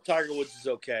just hope Tiger Woods is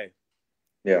okay.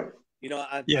 Yeah.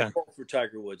 I hope for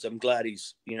Tiger Woods. I'm glad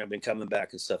he's been coming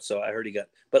back and stuff. So I heard he got.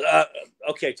 But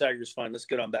okay, Tiger's fine. Let's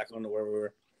get on back on to where we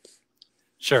were.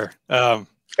 Sure. You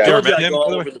ever met him?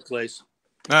 All over the place.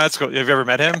 No, that's cool. Have you ever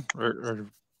met him? Or...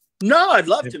 No, I'd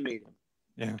love to meet him.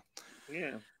 Yeah.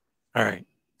 Yeah. All right.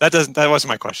 That wasn't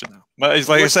my question though. But it's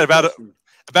like I said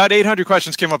About 800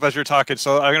 questions came up as you were talking,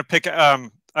 so I'm going to pick.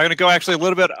 I'm going to go actually a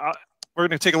little bit. We're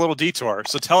going to take a little detour.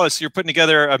 So tell us, you're putting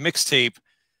together a mixtape,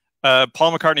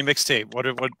 Paul McCartney mixtape.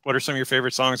 What are some of your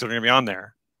favorite songs that are going to be on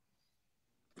there?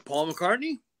 Paul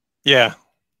McCartney? Yeah.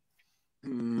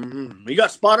 You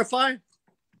got Spotify?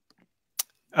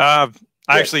 I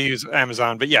actually use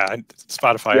Amazon, but yeah,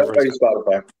 Spotify. Yeah, I use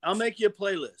Spotify. I'll make you a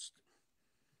playlist.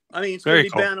 I mean, it's Very going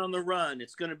to be cool. Band on the Run.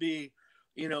 It's going to be,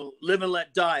 you know, Live and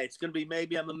Let Die. It's going to be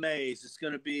Maybe I'm Amazed. It's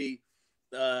going to be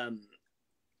High,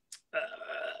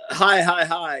 High,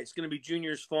 High. It's going to be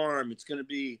Junior's Farm. It's going to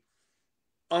be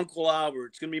Uncle Albert.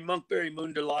 It's going to be Monkberry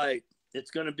Moon Delight.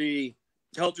 It's going to be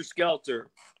Helter Skelter.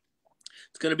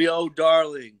 It's going to be Oh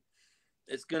Darling.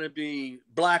 It's going to be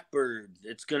Blackbird.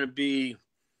 It's going to be,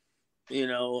 you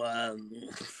know,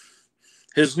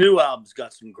 his new album's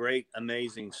got some great,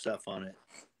 amazing stuff on it.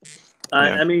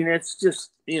 I mean, it's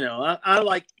just, you know, I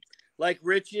like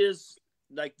Rich's,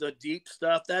 like the deep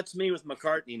stuff. That's me with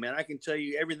McCartney, man. I can tell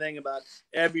you everything about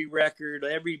every record,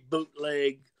 every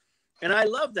bootleg. And I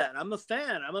love that. I'm a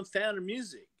fan. I'm a fan of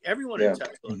music. Everyone in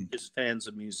Tesla is fans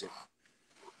of music.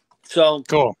 So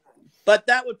cool. But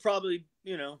that would probably,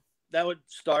 you know, that'd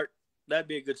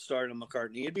be a good start on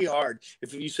McCartney. It'd be hard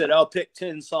if you said, I'll pick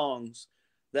 10 songs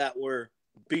that were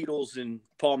Beatles and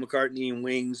Paul McCartney and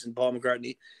Wings and Paul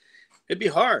McCartney. It'd be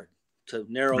hard to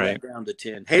narrow that down to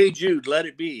 10. Hey Jude, Let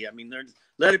It Be. I mean,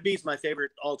 Let It Be is my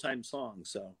favorite all-time song.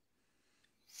 So,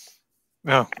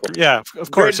 oh yeah, of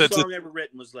course. The song ever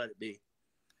written was Let It Be.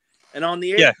 And on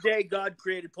the 8th day, God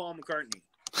created Paul McCartney.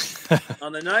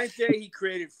 On the 9th day, he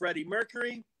created Freddie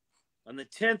Mercury. On the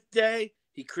 10th day,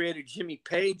 he created Jimmy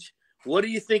Page. What do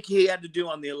you think he had to do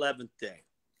on the 11th day?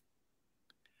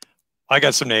 I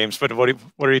got some names, but what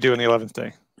are you doing the 11th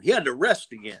day? He had to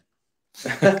rest again.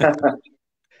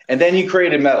 And then he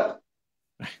created metal.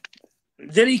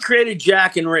 Then he created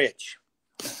Jack and Rich.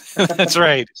 That's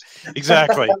right.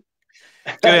 Exactly.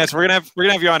 Good answer. We're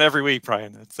gonna have you on every week,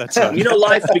 Brian. That's you know,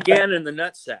 life began in the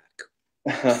nutsack.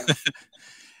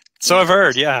 So I've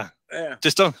heard. Yeah.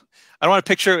 Just don't. I don't want to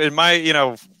picture in my, you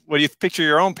know, when you picture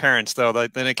your own parents, though,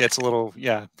 then it gets a little,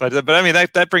 But I mean,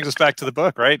 that brings us back to the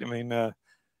book, right? I mean, yeah,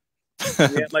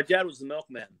 my dad was the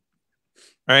milkman.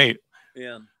 Right.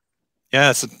 Yeah.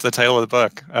 Yeah, it's the title of the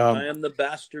book. I am the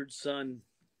bastard son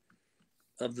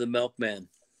of the milkman.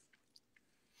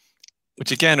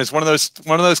 Which again is one of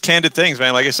those candid things,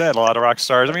 man. Like I said, a lot of rock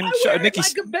stars. I mean,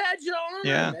 Nicky's like a badge of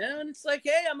honor, man. It's like,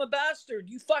 hey, I'm a bastard.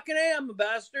 You fucking am a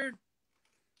bastard.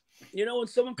 You know, when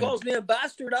someone calls me a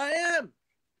bastard, I am.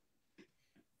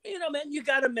 You know, man, you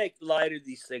got to make light of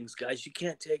these things, guys. You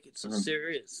can't take it so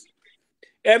serious.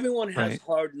 Everyone has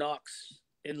hard knocks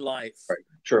in life. Right.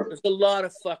 True. There's a lot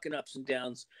of fucking ups and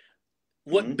downs.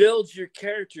 What builds your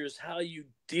character is how you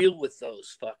deal with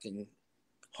those fucking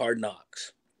hard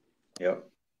knocks. Yeah.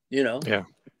 You know? Yeah.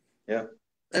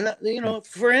 And, you know,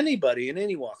 for anybody in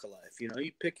any walk of life, you know,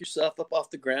 you pick yourself up off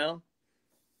the ground.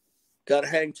 Gotta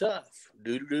hang tough.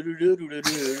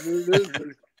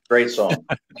 Great song.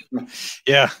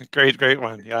 Yeah, great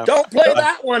one. Yeah. Don't play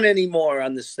that one anymore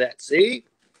on the set. See?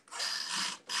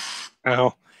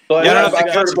 Oh. But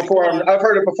I've heard it before. I've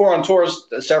heard it before on tours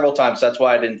several times. That's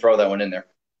why I didn't throw that one in there.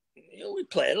 You know, we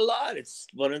play it a lot.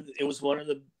 It was one of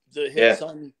the hits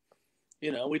on.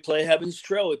 You know, we play Heaven's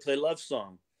Trail. We play Love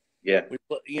Song. Yeah.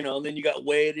 You know, and then you got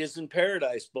Way It Is in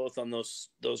Paradise, both on those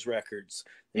records.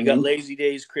 You got Lazy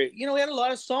Days. You know, we had a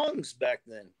lot of songs back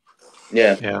then.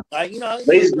 Yeah. You know,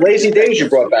 Lazy Days you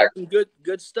brought back.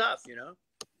 Good stuff. You know.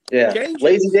 Yeah. Changes.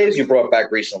 Lazy Days you brought back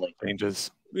recently.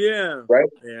 Changes. Yeah. Right.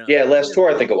 Yeah. Last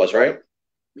tour I think it was, right.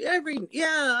 I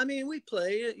mean, we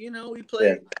play it. You know, we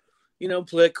play. You know,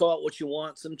 call it what you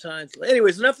want sometimes.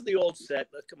 Anyways, enough of the old set.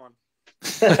 Come on.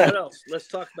 What else? Let's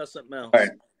talk about something else. All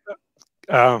right.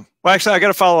 Well, actually, I got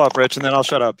to follow up, Rich, and then I'll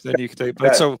shut up. Then you can take.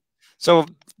 But so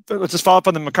let's just follow up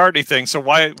on the McCartney thing. So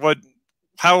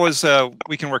how was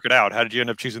We Can Work It Out? How did you end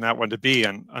up choosing that one to be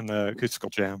on the acoustical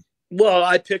jam? Well,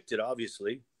 I picked it,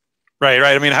 obviously. Right.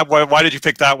 I mean, why did you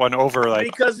pick that one over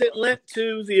because it lent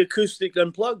to the acoustic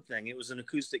unplugged thing. It was an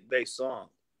acoustic based song.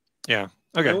 Yeah.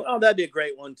 Okay. Oh, that'd be a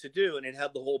great one to do, and it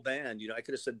had the whole band. You know, I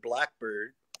could have said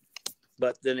Blackbird,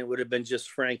 but then it would have been just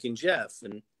Frank and Jeff,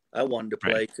 and I wanted to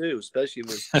play too, especially if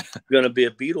it was going to be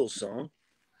a Beatles song.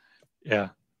 Yeah.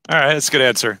 All right, that's a good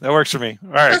answer. That works for me. All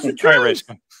right. All right, Rich.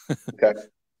 Okay.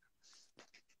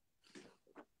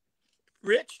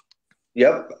 Rich?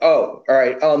 Yep. Oh, all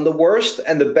right. The worst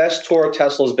and the best tour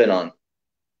Tesla's been on.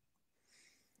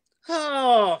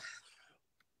 Oh,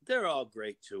 they're all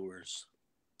great tours.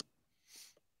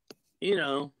 You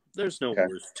know, there's no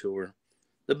worst tour.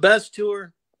 The best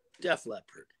tour, Def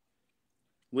Leppard.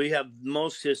 We have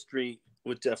most history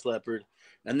with Def Leppard,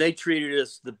 and they treated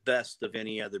us the best of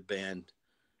any other band.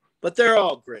 But they're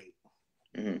all great.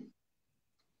 Mm-hmm.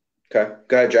 Okay,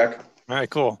 go ahead, Jack. All right,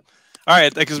 cool. All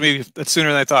right, that gives me that's sooner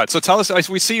than I thought. So tell us,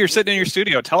 we see you're sitting in your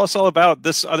studio. Tell us all about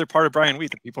this other part of Brian Wheat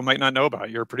that people might not know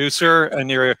about. You're a producer and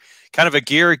you're kind of a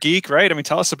gear geek, right? I mean,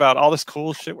 tell us about all this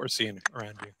cool shit we're seeing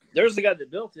around you. There's the guy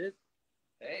that built it.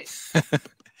 Hey.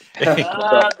 Hey.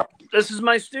 This is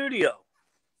my studio.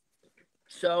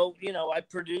 So, you know, I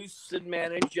produce and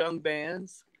manage young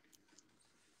bands,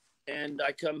 and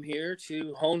I come here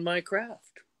to hone my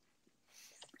craft.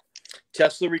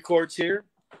 Tesla records here.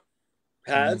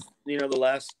 Has, you know, the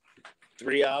last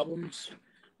 3 albums.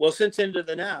 Well, since Into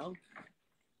the Now,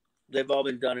 they've all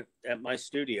been done at my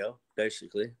studio,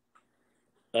 basically.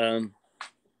 You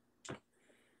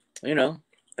know,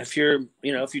 if you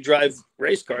drive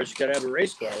race cars, you got to have a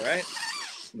race car, right?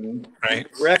 Right.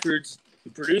 Records, you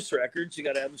produce records, you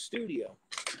got to have a studio.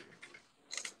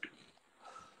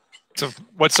 So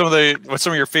what's some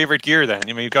of your favorite gear then?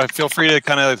 I mean, feel free to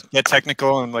kind of get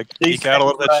technical and like geek out a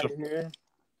little bit. Right here.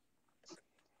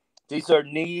 These are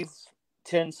Neve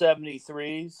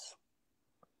 1073s.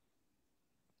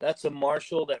 That's a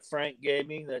Marshall that Frank gave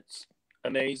me. That's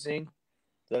amazing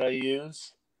that I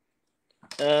use.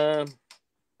 The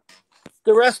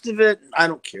rest of it, I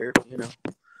don't care. You know,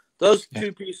 those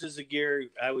 2 pieces of gear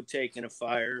I would take in a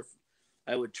fire.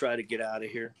 I would try to get out of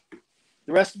here.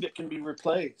 The rest of it can be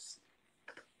replaced.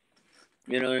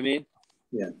 You know what I mean?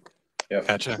 Yeah.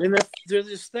 Gotcha. I mean, they're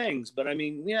just things, but I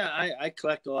mean, yeah, I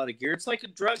collect a lot of gear. It's like a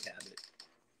drug habit.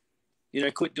 You know,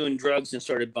 I quit doing drugs and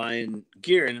started buying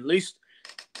gear, and at least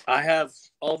I have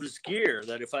all this gear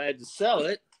that if I had to sell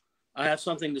it, I have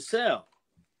something to sell.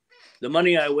 The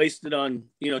money I wasted on,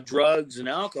 you know, drugs and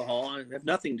alcohol, I have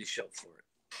nothing to show for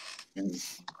it.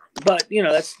 But, you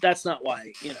know, that's not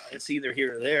why, you know, it's either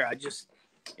here or there. I just,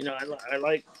 you know, I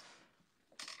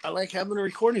like having a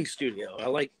recording studio.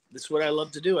 This is what I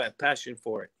love to do. I have passion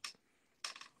for it.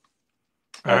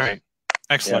 All right.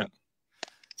 Excellent. Yeah.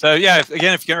 So, yeah,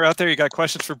 again, if you're out there, you got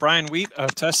questions for Brian Wheat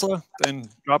of Tesla, then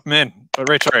drop them in. But,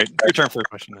 Rich, all right, your turn for the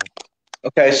question now.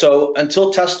 Okay, so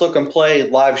until Tesla can play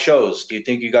live shows, do you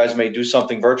think you guys may do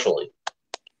something virtually?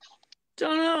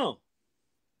 Don't know.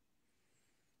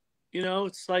 You know,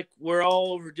 it's like we're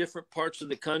all over different parts of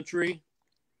the country.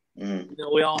 You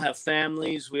know, we all have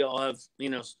families. We all have, you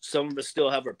know, some of us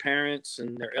still have our parents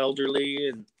and they're elderly.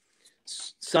 And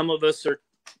some of us are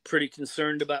pretty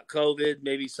concerned about COVID.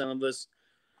 Maybe some of us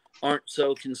aren't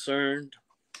so concerned.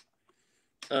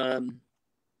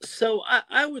 So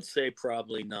I would say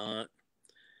probably not.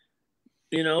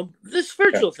 You know, this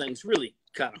virtual thing's really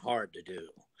kind of hard to do.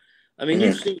 I mean,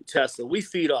 you've seen Tesla. We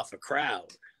feed off a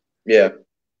crowd. Yeah.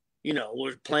 You know,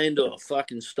 we're playing to a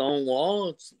fucking stone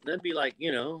wall. That'd be like,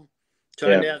 you know,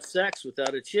 trying to have sex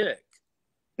without a chick.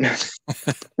 You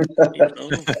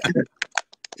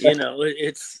know,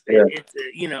 it's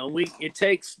you know, it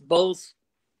takes both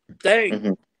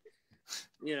things.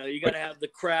 You know, you got to have the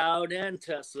crowd and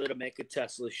Tesla to make a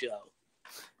Tesla show.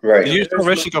 Right. Did you tell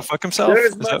Rich to go fuck himself? They're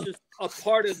as much as a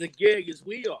part of the gig as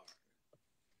we are.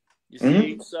 You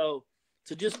see, so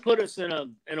to just put us in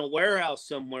a warehouse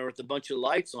somewhere with a bunch of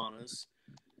lights on us,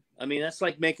 I mean, that's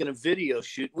like making a video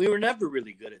shoot. We were never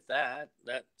really good at that.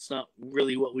 That's not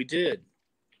really what we did.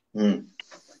 You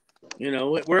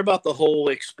know, we're about the whole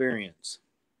experience.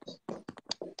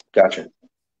 Gotcha.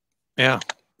 Yeah.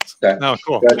 Okay. No,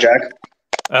 cool. Yeah, Jack.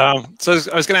 So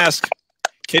I was going to ask,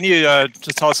 can you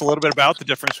just tell us a little bit about the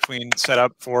difference between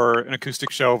setup for an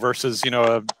acoustic show versus, you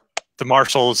know, the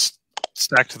Marshalls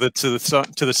stacked to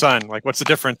the sun? Like, what's the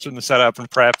difference in the setup and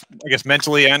prep, I guess,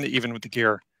 mentally and even with the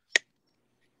gear?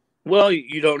 Well,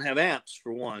 you don't have amps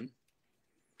for one.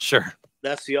 Sure.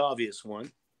 That's the obvious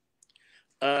one.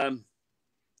 I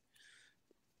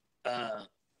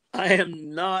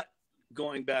am not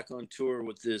going back on tour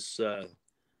with this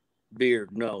beard.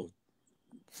 No.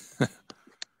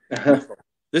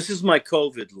 This is my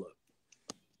COVID look,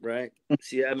 right?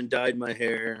 See, I haven't dyed my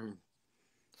hair.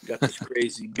 Got this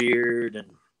crazy beard,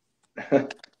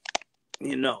 and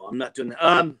you know, I'm not doing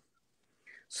that.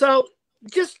 So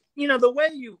just, you know, the way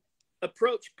you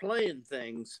approach playing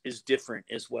things is different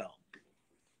as well.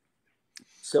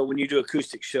 So when you do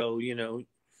acoustic show, you know,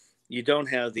 you don't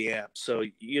have the amp, so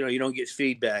you know, you don't get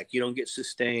feedback, you don't get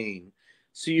sustain.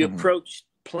 So you approach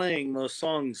playing those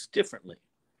songs differently.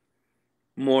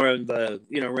 More of a,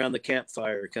 you know, around the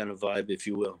campfire kind of vibe, if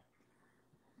you will.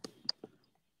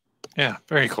 Yeah,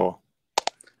 very cool.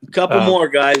 A couple more,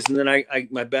 guys, and then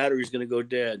my battery's going to go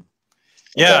dead.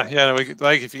 Yeah, yeah. We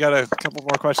like if you got a couple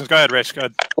more questions, go ahead, Rich. Go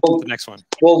ahead. The next one.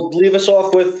 Well, leave us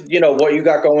off with what you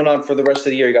got going on for the rest of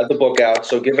the year. You got the book out,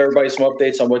 so give everybody some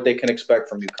updates on what they can expect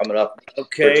from you coming up for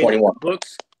 21.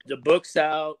 The book's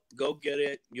out. Go get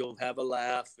it. You'll have a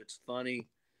laugh. It's funny.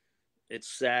 It's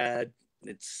sad.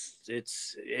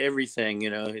 It's everything.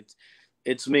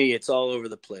 It's me. It's all over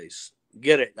the place.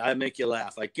 Get it. I make you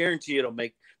laugh. I guarantee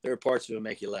there are parts of it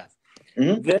make you laugh.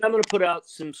 Mm-hmm. Then I'm going to put out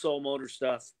some Soul Motor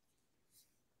stuff.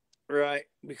 Right,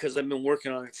 because I've been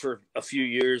working on it for a few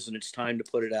years and it's time to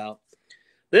put it out.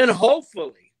 Then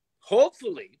hopefully,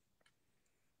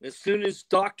 as soon as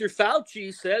Dr.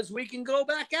 Fauci says we can go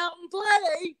back out and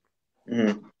play,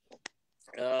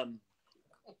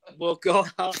 we'll go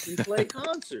out and play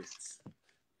concerts.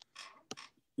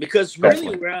 Because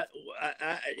really,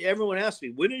 everyone asks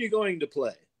me, when are you going to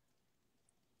play?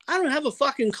 I don't have a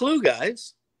fucking clue,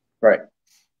 guys. Right.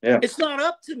 Yeah. It's not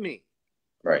up to me.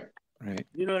 Right. Right.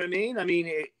 You know what I mean?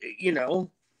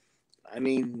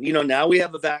 Now we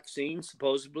have a vaccine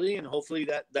supposedly, and hopefully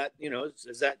that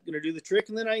is that going to do the trick?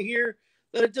 And then I hear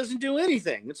that it doesn't do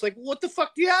anything. It's like, what the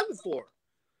fuck do you have it for?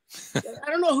 I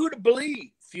don't know who to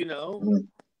believe.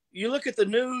 You look at the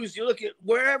news, you look at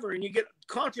wherever, and you get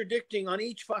contradicting on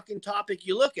each fucking topic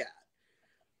you look at.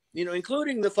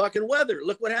 Including the fucking weather.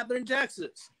 Look what happened in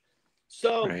Texas.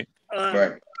 So, right.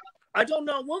 I don't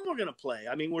know when we're going to play.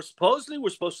 I mean, we're supposed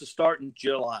to start in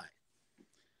July,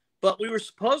 but we were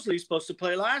supposed to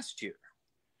play last year.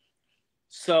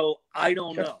 So I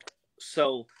don't know.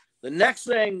 So the next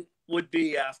thing would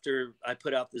be after I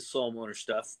put out this Soul Motor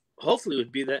stuff, hopefully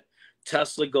would be that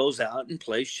Tesla goes out and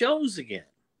plays shows again.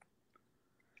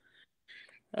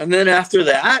 And then after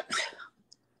that,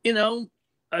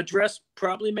 address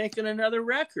probably making another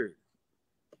record,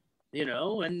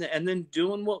 and then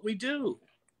doing what we do.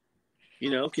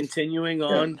 Continuing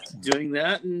on doing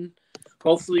that, and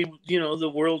hopefully,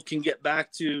 the world can get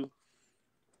back to,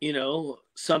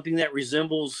 something that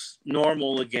resembles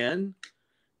normal again,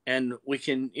 and we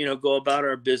can, go about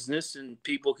our business, and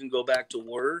people can go back to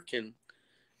work, and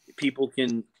people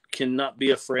can not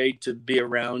be afraid to be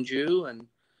around you, and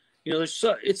it's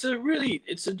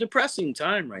a depressing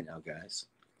time right now, guys.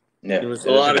 Yeah, there's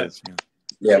a lot of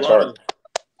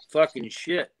fucking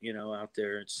shit, out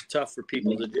there. It's tough for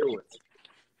people to deal with.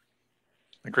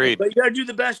 Agreed. But you gotta do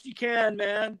the best you can,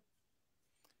 man.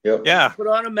 Yep. Yeah. Put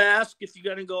on a mask if you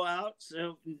gotta go out.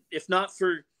 So if not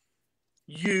for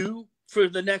you, for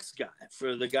the next guy,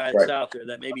 for the guy that's out there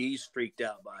that maybe he's freaked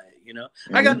out by it.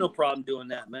 I got no problem doing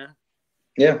that, man.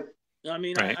 Yeah. I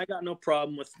mean, I got no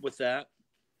problem with that.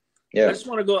 Yeah. I just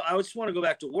want to go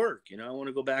back to work. I want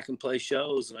to go back and play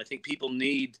shows, and I think people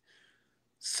need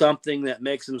something that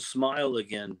makes them smile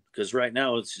again, because right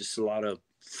now it's just a lot of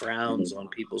frowns on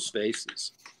people's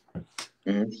faces.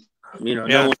 No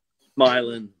one's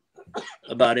smiling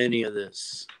about any of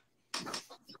this.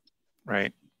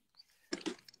 Right.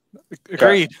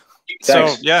 Agreed.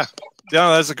 So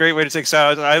that's a great way to take us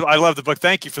out. I love the book.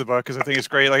 Thank you for the book, because I think it's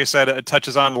great. Like I said, it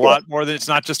touches on a lot more than, it's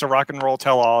not just a rock and roll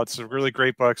tell-all. It's a really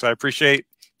great book. So I appreciate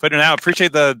putting it out.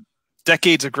 Appreciate the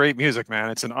decades of great music,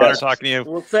 man. It's an honor talking to you.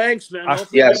 Well, thanks, man.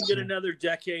 Hopefully we can get another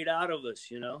decade out of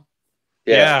us,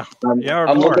 Yeah. I'm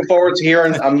looking forward to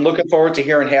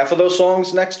hearing half of those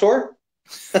songs next tour.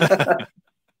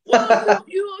 Well,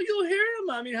 you'll hear them.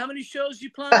 I mean, how many shows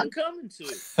you plan on coming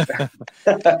to?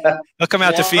 They'll come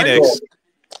out to Phoenix.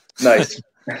 Nice.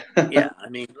 Yeah, I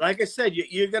mean, like I said,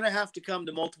 you're going to have to come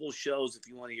to multiple shows if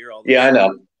you want to hear all that. Yeah, I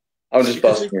know. I'm just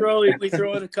busting. We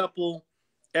throw in a couple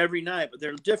every night, but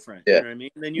they're different. Yeah. You know what I mean?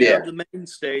 And then you have the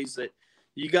mainstays that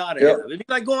you got to have. It'd be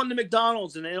like going to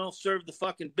McDonald's and they don't serve the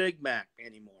fucking Big Mac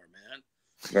anymore, man.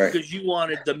 Right. Because you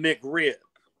wanted the McRib.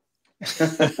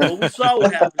 Well, we saw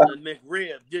what happened to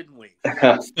McRib, didn't we?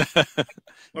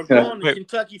 Or going to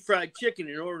Kentucky Fried Chicken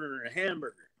and ordering a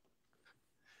hamburger.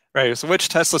 Right. So which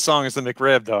Tesla song is the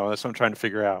McRib, though? That's what I'm trying to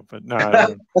figure out. But no.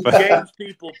 Games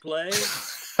people play.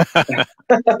 That's the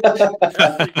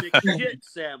McShit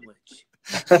sandwich.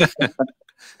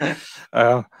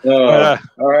 All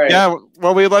right. Yeah.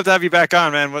 Well, we'd love to have you back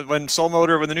on, man. When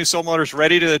the new Soul Motor is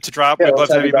ready to drop, we'd love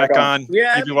to have you back on.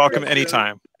 Yeah, you'd be welcome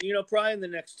anytime. Probably in the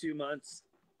next 2 months.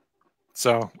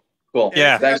 So cool.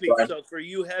 Yeah. Thanks, Brian. So for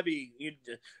you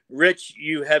Rich,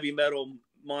 you heavy metal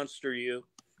monster, you'll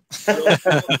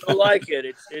like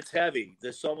it. It's heavy.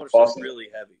 There's so much stuff really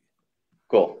heavy.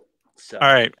 Cool. So,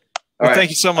 all right. Well, thank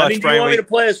you so much, Brian. Do you want me to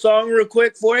play a song real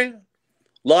quick for you?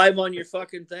 Live on your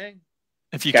fucking thing?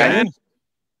 If you can.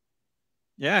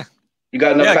 Yeah. You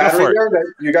got enough battery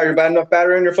there? You got enough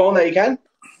battery on your phone that you can?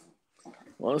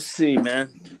 Well, let's see,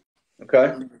 man.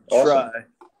 Okay. Awesome. Try.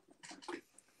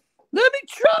 Let me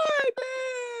try,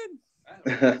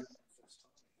 man.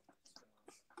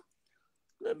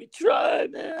 Let me try,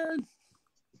 man.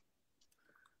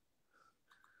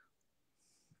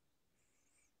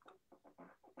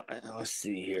 Let's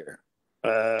see here.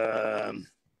 How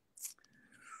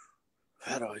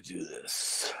do I do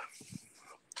this?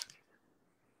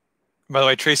 By the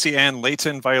way, Tracy Ann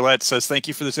Layton Violet says, thank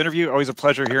you for this interview. Always a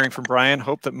pleasure hearing from Brian.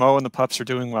 Hope that Mo and the pups are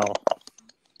doing well.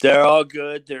 They're all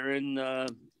good. They're in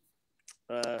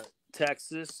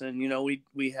Texas. And, you know,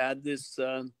 we had this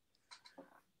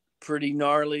pretty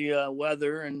gnarly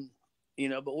weather and, you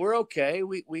know, but we're okay.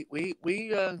 We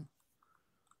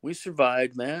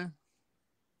survived, man.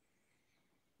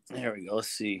 There we go. Let's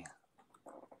see.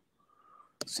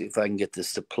 Let's see if I can get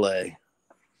this to play.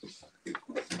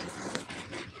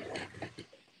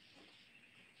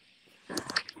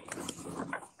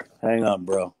 Hang on,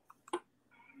 bro.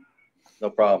 No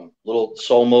problem. Little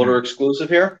Soul Motor exclusive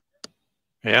here.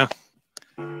 Yeah.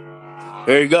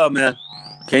 There you go, man.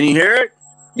 Can you hear it?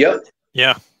 Yep.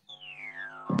 Yeah.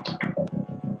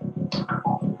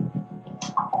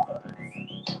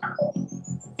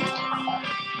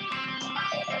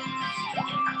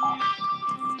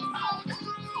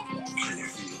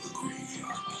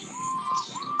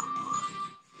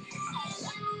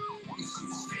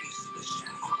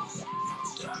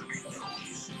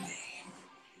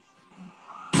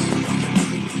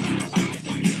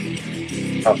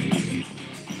 Oh,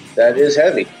 that is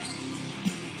heavy.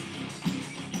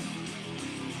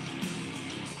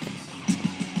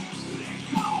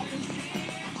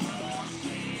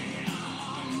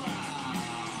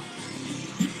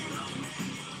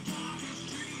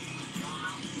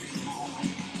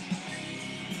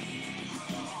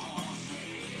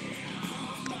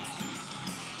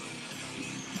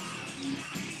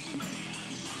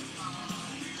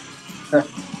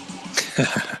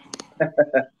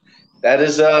 That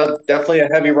is definitely a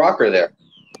heavy rocker there.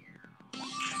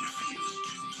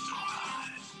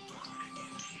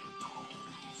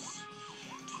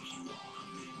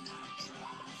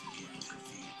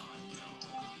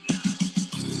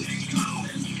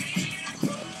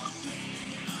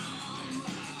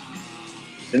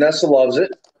 Vanessa loves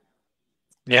it.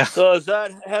 Yeah. So is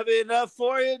that heavy enough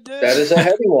for you, dude? That is a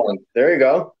heavy one. There you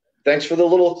go. Thanks for the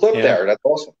little clip there. That's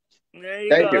awesome. There you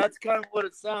Thank go. you. That's kind of what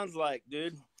it sounds like,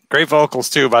 dude. Great vocals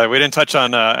too, by the way. We didn't touch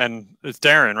on and it's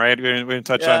Darren, right? We didn't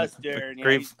touch on. It's Darren. Yeah,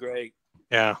 great. he's great.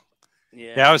 Yeah.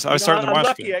 Yeah. Yeah, I was starting to watch. I'm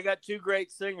lucky. I got two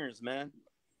great singers, man.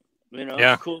 You know,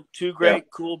 yeah. cool. Two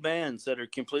great, cool bands that are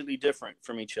completely different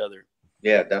from each other.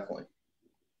 Yeah, definitely.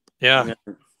 Yeah.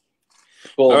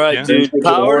 Cool. All right, dude.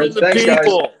 Power to the Thanks,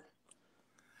 people. Guys.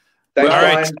 Thanks, All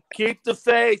right. Brian. Keep the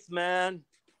faith, man.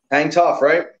 Hang tough,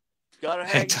 right? Gotta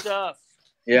hang tough.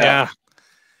 Yeah.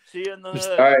 See you in the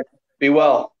hood. All right. Be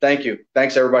well. Thank you.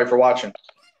 Thanks, everybody, for watching.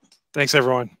 Thanks,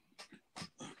 everyone.